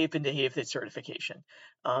circumstances. I happen to have that certification,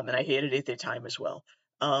 and I hated it at the time as well.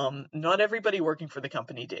 Not everybody working for the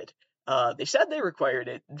company did. They said they required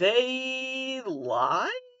it. They lied.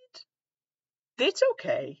 It's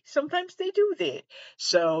okay. Sometimes they do that.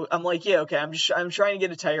 So I'm like, yeah, okay. I'm trying to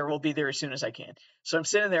get a tire. We'll be there as soon as I can. So I'm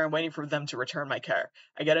sitting there and waiting for them to return my car.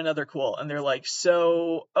 I get another call, and they're like,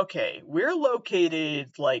 so okay, we're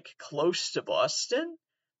located like close to Boston.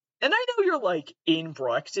 And I know you're like in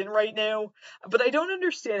Brockton right now, but I don't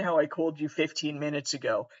understand how I called you 15 minutes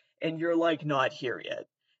ago and you're like not here yet.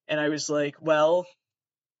 And I was like, well,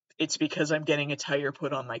 it's because I'm getting a tire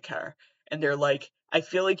put on my car. And they're like, I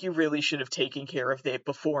feel like you really should have taken care of that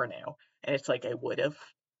before now. And it's like, I would have,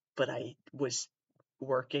 but I was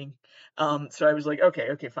working. So I was like, okay,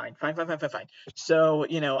 fine. So,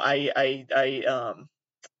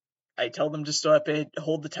 I tell them to stop it,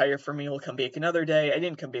 hold the tire for me, we'll come back another day. I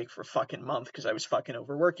didn't come back for a fucking month because I was fucking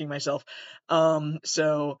overworking myself.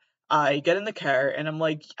 So I get in the car and I'm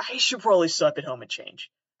like, I should probably stop at home and change.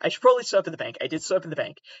 I should probably stop at the bank. I did stop at the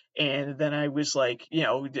bank. And then I was like,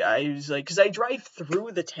 because I drive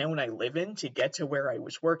through the town I live in to get to where I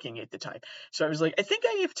was working at the time. So I was like, I think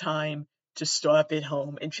I have time to stop at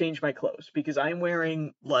home and change my clothes because I'm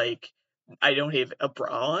wearing, like, I don't have a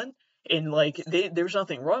bra on and like there's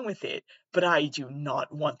nothing wrong with it, but I do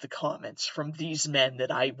not want the comments from these men that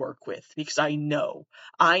I work with because I know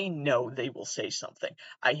they will say something.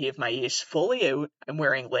 I have my ass fully out. I'm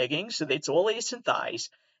wearing leggings, so it's all ass and thighs,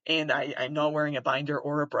 and I'm not wearing a binder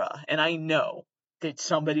or a bra, and I know that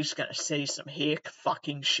somebody's gonna say some hick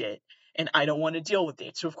fucking shit. And I don't want to deal with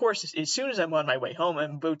it. So, of course, as soon as I'm on my way home,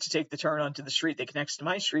 I'm about to take the turn onto the street that connects to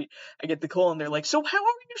my street. I get the call, and they're like, so, how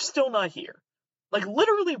are you still not here? Like,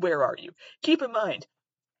 literally, where are you? Keep in mind,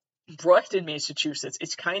 Brockton, Massachusetts,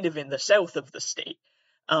 it's kind of in the south of the state.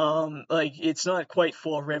 Like, it's not quite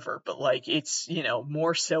Fall River, but, like, it's,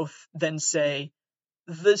 more south than, say,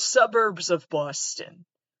 the suburbs of Boston,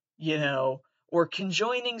 or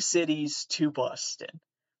conjoining cities to Boston.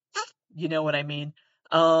 You know what I mean?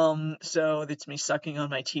 So that's me sucking on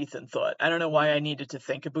my teeth and thought. I don't know why I needed to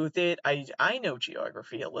think about it. I know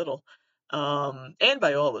geography a little, and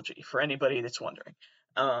biology for anybody that's wondering.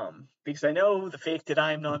 Because I know the fact that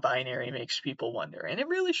I'm non-binary makes people wonder, and it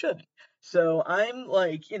really shouldn't. So I'm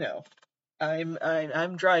like,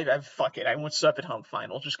 I'm driving. Fuck it. I won't stop at home.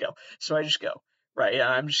 Fine, I'll just go. So I just go. Right,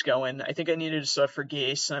 I'm just going. I think I needed to stop for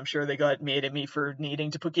gas, and I'm sure they got mad at me for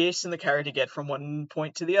needing to put gas in the car to get from one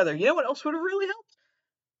point to the other. You know what else would have really helped?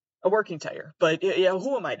 A working tire. But yeah,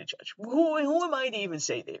 who am I to judge? Who am I to even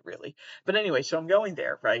say that, really? But anyway, so I'm going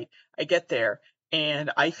there, right? I get there,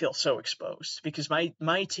 and I feel so exposed because my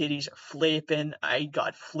titties are flapping. I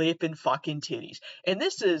got flapping fucking titties. And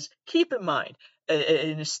this is, keep in mind,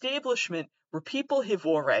 an establishment where people have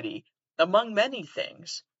already, among many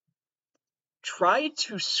things, tried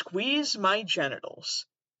to squeeze my genitals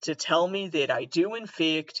to tell me that I do in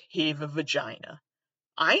fact have a vagina.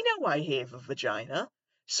 I know I have a vagina.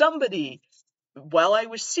 Somebody, while I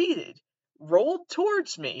was seated, rolled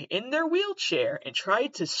towards me in their wheelchair and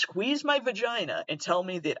tried to squeeze my vagina and tell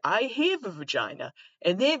me that I have a vagina,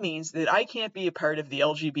 and that means that I can't be a part of the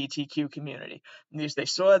LGBTQ community because they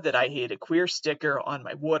saw that I had a queer sticker on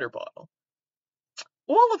my water bottle.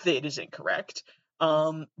 All of that is incorrect,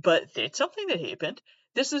 but it's something that happened.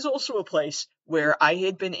 This is also a place where I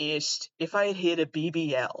had been asked if I had had a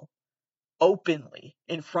BBL openly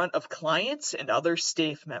in front of clients and other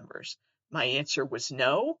staff members. My answer was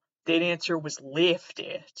no. That answer was laughed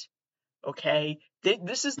at. Okay?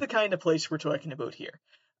 This is the kind of place we're talking about here.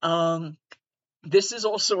 This is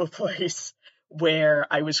also a place where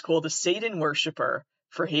I was called a Satan worshiper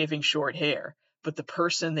for having short hair, but the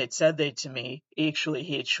person that said that to me actually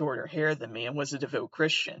had shorter hair than me and was a devout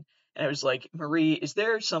Christian. And I was like, Marie, is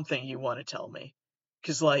there something you want to tell me?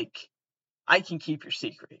 Because, like, I can keep your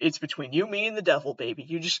secret. It's between you, me, and the devil, baby.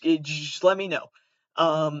 You just let me know.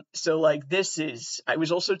 So like I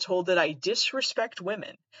was also told that I disrespect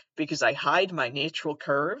women because I hide my natural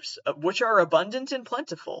curves, which are abundant and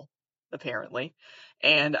plentiful, apparently,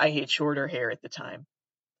 and I had shorter hair at the time.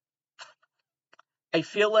 I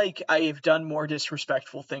feel like I have done more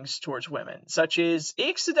disrespectful things towards women, such as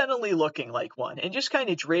accidentally looking like one and just kind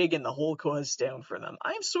of dragging the whole cause down for them.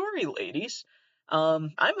 I'm sorry, ladies.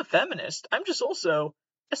 I'm a feminist. I'm just also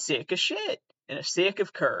a sack of shit and a sack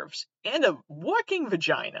of curves and a walking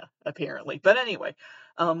vagina, apparently. But anyway,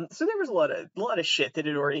 so there was a lot of shit that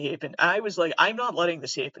had already happened. I was like, I'm not letting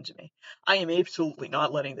this happen to me. I am absolutely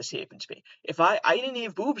not letting this happen to me. If I didn't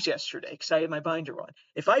have boobs yesterday because I had my binder on.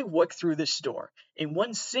 If I walk through this store and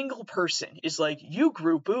one single person is like, you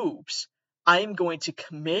grew boobs, I'm going to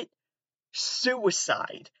commit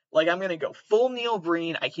suicide. Like, I'm going to go full Neil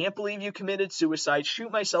Breen. I can't believe you committed suicide.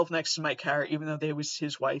 Shoot myself next to my car, even though that was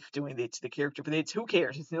his wife doing it to the character. But who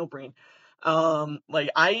cares? It's Neil Breen. Like,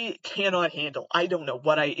 I cannot handle. I don't know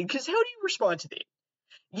what because how do you respond to that?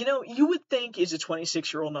 You know, you would think as a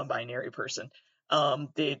 26-year-old non-binary person,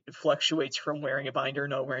 that fluctuates from wearing a binder,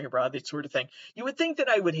 not wearing a bra, that sort of thing. You would think that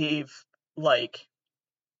I would have, like,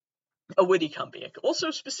 a witty comeback.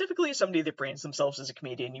 Also, specifically as somebody that brands themselves as a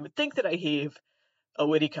comedian, you would think that I have a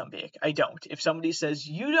witty comeback. I don't. If somebody says,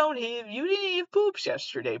 you didn't have poops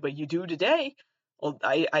yesterday, but you do today, well,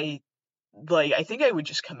 I think I would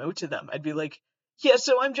just come out to them. I'd be like, yeah,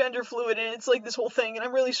 so I'm gender fluid, and it's like this whole thing, and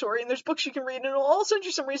I'm really sorry, and there's books you can read, and I'll send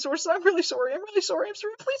you some resources. I'm really sorry, I'm sorry,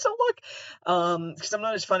 please don't look. Because I'm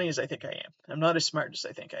not as funny as I think I am. I'm not as smart as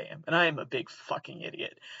I think I am, and I am a big fucking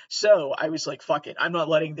idiot. So I was like, fuck it, I'm not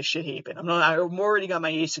letting this shit happen. I'm already got my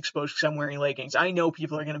ace exposed because I'm wearing leggings. I know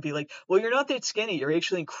people are going to be like, well, you're not that skinny, you're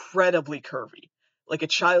actually incredibly curvy. Like a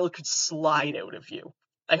child could slide out of you.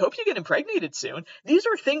 I hope you get impregnated soon. These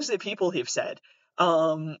are things that people have said.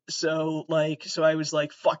 So I was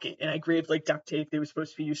like, fuck it. And I grabbed like duct tape that was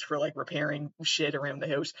supposed to be used for like repairing shit around the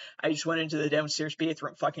house. I just went into the downstairs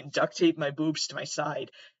bathroom, fucking duct taped my boobs to my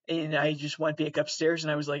side. And I just went back upstairs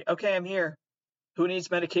and I was like, okay, I'm here. Who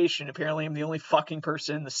needs medication? Apparently I'm the only fucking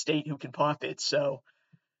person in the state who can pop it. So,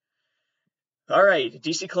 all right,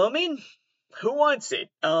 DC Clomine? Who wants it?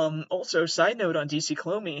 Also, side note on DC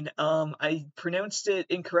Clomine, I pronounced it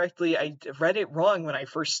incorrectly. I read it wrong when I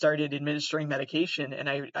first started administering medication, and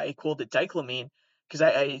I called it diclomine, because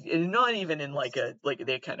I not even in like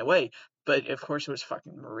that kind of way, but of course it was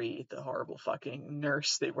fucking Marie, the horrible fucking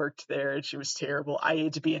nurse that worked there, and she was terrible. I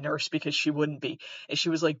had to be a nurse because she wouldn't be, and she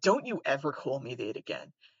was like, don't you ever call me that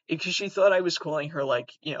again. Because she thought I was calling her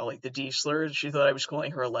like, like the D slur, she thought I was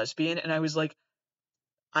calling her a lesbian, and I was like,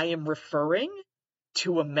 I am referring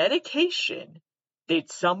to a medication that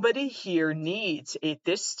somebody here needs at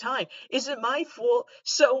this time. Is it my fault?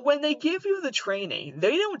 So when they give you the training,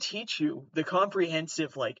 they don't teach you the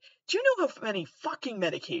comprehensive, like, do you know how many fucking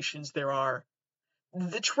medications there are?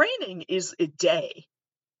 The training is a day.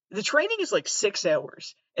 The training is like 6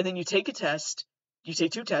 hours. And then you take a test, you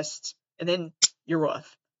take 2 tests, and then you're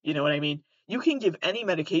off. You know what I mean? You can give any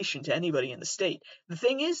medication to anybody in the state. The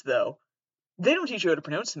thing is, though, they don't teach you how to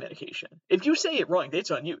pronounce the medication. If you say it wrong,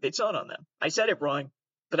 that's on you. It's not on them. I said it wrong,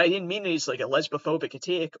 but I didn't mean it as like a lesbophobic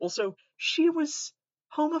attack. Also, she was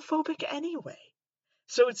homophobic anyway.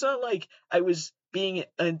 So it's not like I was being,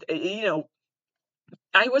 I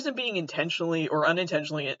wasn't being intentionally or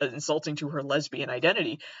unintentionally insulting to her lesbian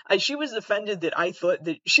identity. She was offended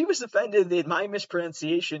that she was offended that my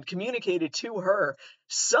mispronunciation communicated to her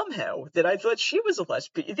somehow that I thought she was a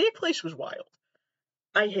lesbian. That place was wild.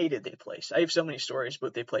 I hated that place. I have so many stories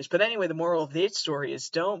about that place. But anyway, the moral of that story is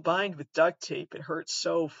don't bind with duct tape. It hurts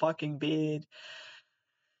so fucking bad.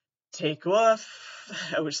 Take off.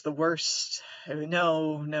 It was the worst.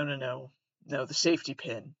 No. No, the safety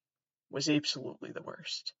pin was absolutely the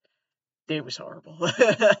worst. It was horrible.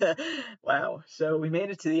 Wow. So we made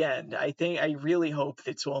it to the end. I really hope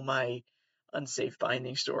that's all my unsafe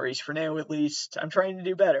binding stories for now, at least. I'm trying to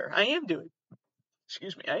do better. I am doing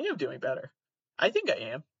better. I think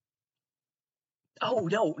I am. Oh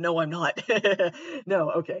no, I'm not.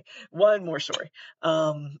 No, okay. One more story.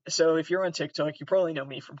 So if you're on TikTok, you probably know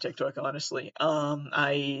me from TikTok, honestly.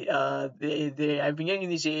 I've been getting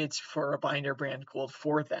these ads for a binder brand called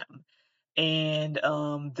For Them. And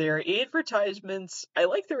their advertisements, I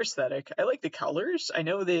like their aesthetic. I like the colors. I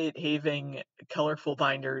know that having colorful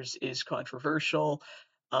binders is controversial.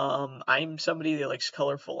 I'm somebody that likes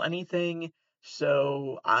colorful anything,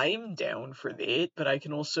 so I'm down for that. But I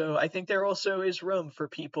think there also is room for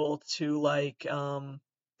people to like, the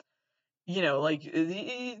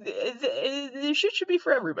shit should be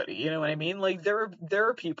for everybody. You know what I mean? Like there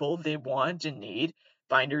are people they want and need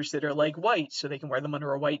binders that are like white, so they can wear them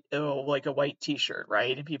under a white, like a white t-shirt,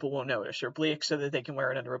 right? And people won't notice. Or black, so that they can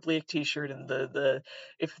wear it under a black t-shirt, and the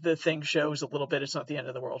if the thing shows a little bit, it's not the end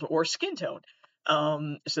of the world. Or skin tone.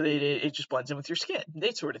 So that it just blends in with your skin,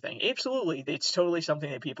 that sort of thing. Absolutely, it's totally something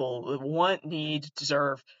that people want, need,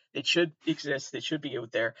 deserve. It should exist. It should be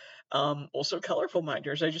out there. Also colorful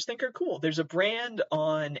minders, I just think are cool. There's a brand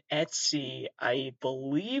on Etsy, I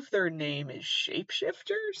believe their name is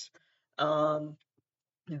Shapeshifters. Um,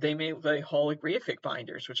 they make like holographic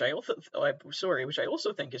binders, which I also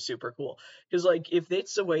think is super cool. Because like if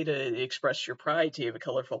it's a way to express your pride to have a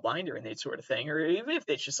colorful binder and that sort of thing, or even if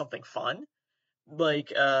it's just something fun,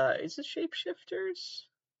 like is it Shapeshifters?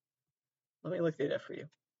 Let me look that up for you.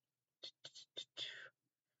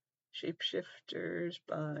 Shapeshifters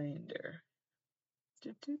binder.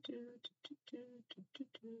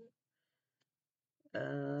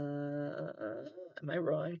 Am I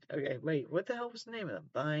wrong? Okay, wait, what the hell was the name of them?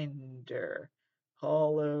 Binder.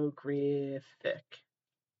 Holographic.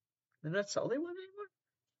 They're not selling one anymore?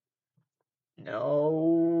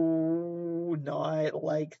 No, not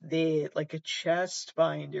like that. Like a chest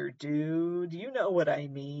binder, dude. You know what I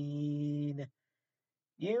mean.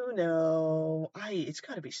 It's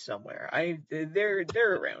got to be somewhere. They're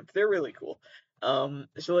around. They're really cool.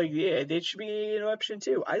 So like yeah, they should be an option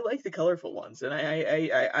too. I like the colorful ones, and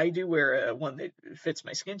I do wear one that fits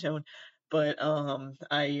my skin tone, but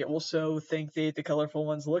I also think that the colorful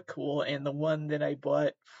ones look cool. And the one that I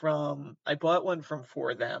bought one from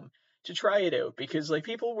For Them to try it out, because like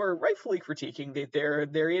people were rightfully critiquing that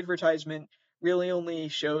their advertisement really only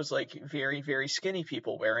shows like very very skinny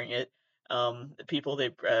people wearing it, people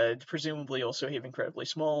that presumably also have incredibly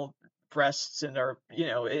small breasts and are,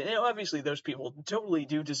 obviously those people totally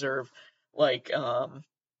do deserve like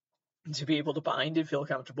to be able to bind and feel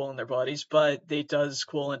comfortable in their bodies, but it does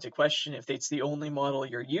call into question if it's the only model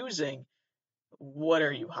you're using, what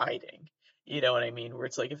are you hiding? You know what I mean? Where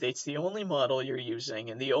it's like if it's the only model you're using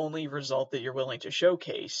and the only result that you're willing to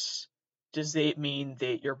showcase, does that mean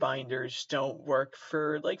that your binders don't work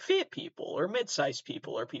for like fat people or mid-sized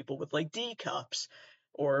people or people with like D cups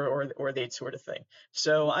or that sort of thing?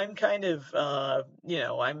 So I'm kind of I've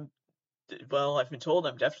been told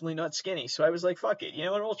I'm definitely not skinny, so I was like, fuck it, you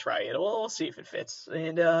know what, we'll try it. We'll see if it fits.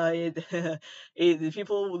 And the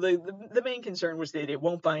main concern was that it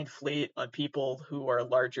won't bind flat on people who are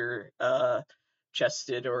larger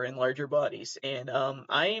chested or in larger bodies. And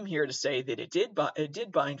I am here to say that it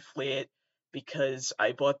did bind flat because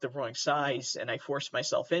I bought the wrong size and I forced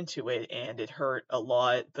myself into it and it hurt a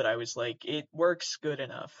lot, but I was like, it works good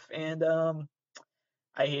enough. And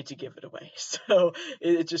I hate to give it away, so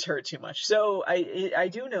it just hurt too much. So I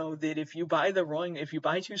do know that if you buy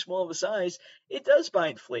too small of a size, it does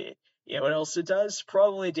bind flat. You know what else it does?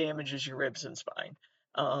 Probably damages your ribs and spine.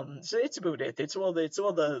 So it's about it. It's all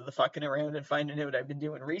the fucking around and finding out I've been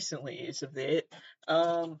doing recently is of that.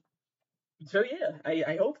 Um, so yeah,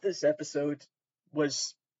 I hope this episode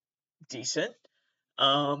was decent.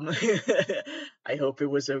 Um, I hope it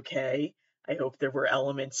was okay. I hope there were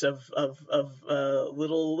elements of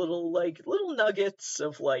little nuggets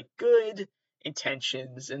of like good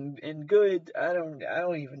intentions and good, I don't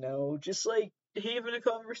even know, just like having a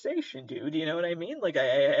conversation, dude. You know what I mean? Like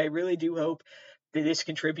I really do hope that this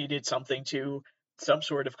contributed something to some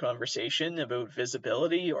sort of conversation about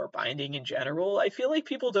visibility or binding in general. I feel like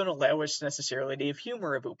people don't allow us necessarily to have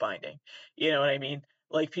humor about binding. You know what I mean?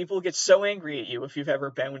 Like people get so angry at you if you've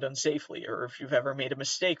ever bound unsafely or if you've ever made a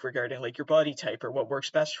mistake regarding like your body type or what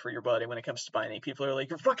works best for your body when it comes to binding. People are like,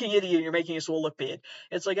 "You're a fucking idiot and you're making us all look bad."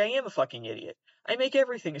 It's like I am a fucking idiot. I make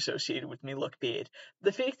everything associated with me look bad.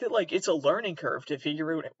 The fact that like it's a learning curve to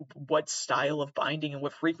figure out what style of binding and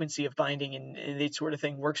what frequency of binding and that sort of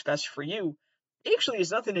thing works best for you actually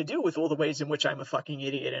has nothing to do with all the ways in which I'm a fucking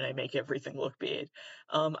idiot and I make everything look bad.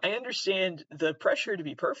 I understand the pressure to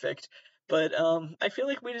be perfect, but I feel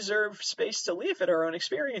like we deserve space to laugh at our own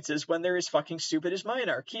experiences when they're as fucking stupid as mine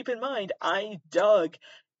are. Keep in mind, I dug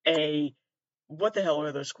a what the hell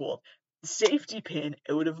are those called? safety pin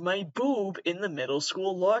out of my boob in the middle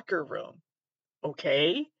school locker room.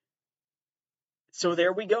 Okay? So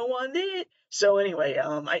there we go on that. So anyway,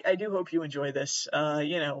 I do hope you enjoy this. Uh,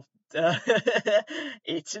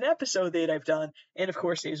 it's an episode that I've done, and of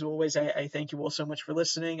course, as always, I thank you all so much for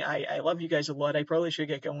listening. I love you guys a lot. I probably should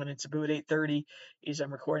get going. It's about 8:30, as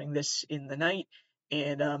I'm recording this in the night,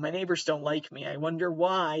 and my neighbors don't like me. I wonder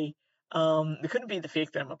why. It couldn't be the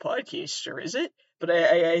fact that I'm a podcaster, is it? But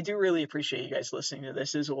I do really appreciate you guys listening to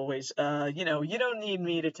this as always. You don't need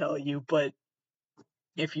me to tell you, but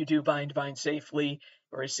if you do bind safely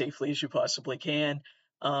or as safely as you possibly can.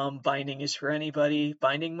 Binding is for anybody.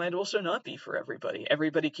 Binding might also not be for everybody.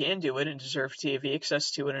 Everybody can do it and deserve to have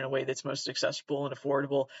access to it in a way that's most accessible and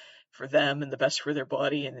affordable for them and the best for their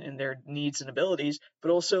body and their needs and abilities.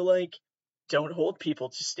 But also, like, don't hold people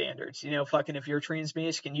to standards. Fucking if you're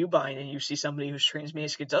transmasc and you bind and you see somebody who's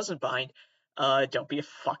transmasc and doesn't bind, don't be a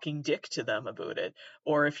fucking dick to them about it.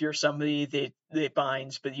 Or if you're somebody that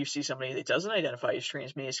binds, but you see somebody that doesn't identify as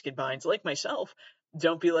transmasc and binds, like myself,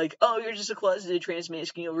 don't be like, oh, you're just a closeted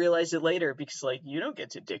transmasc and you'll realize it later, because, like, you don't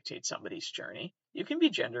get to dictate somebody's journey. You can be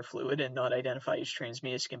gender fluid and not identify as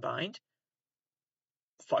transmasc and bind.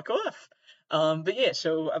 Fuck off. But yeah,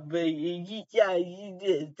 so yeah,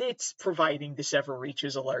 it's providing this ever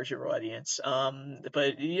reaches a larger audience.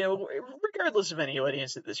 But regardless of any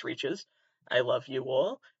audience that this reaches, I love you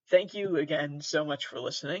all. Thank you again so much for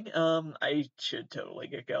listening. I should totally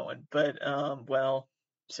get going, but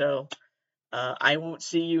so I won't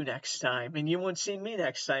see you next time, and you won't see me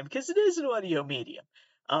next time because it is an audio medium.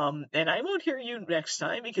 And I won't hear you next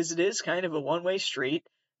time because it is kind of a one-way street.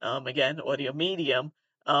 Again, audio medium.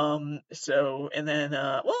 And then,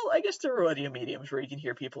 I guess there are audio mediums where you can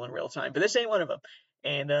hear people in real time, but this ain't one of them.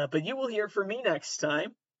 And, but you will hear from me next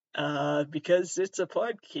time, because it's a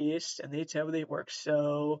podcast and that's how they work.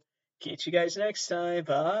 So, catch you guys next time.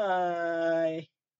 Bye.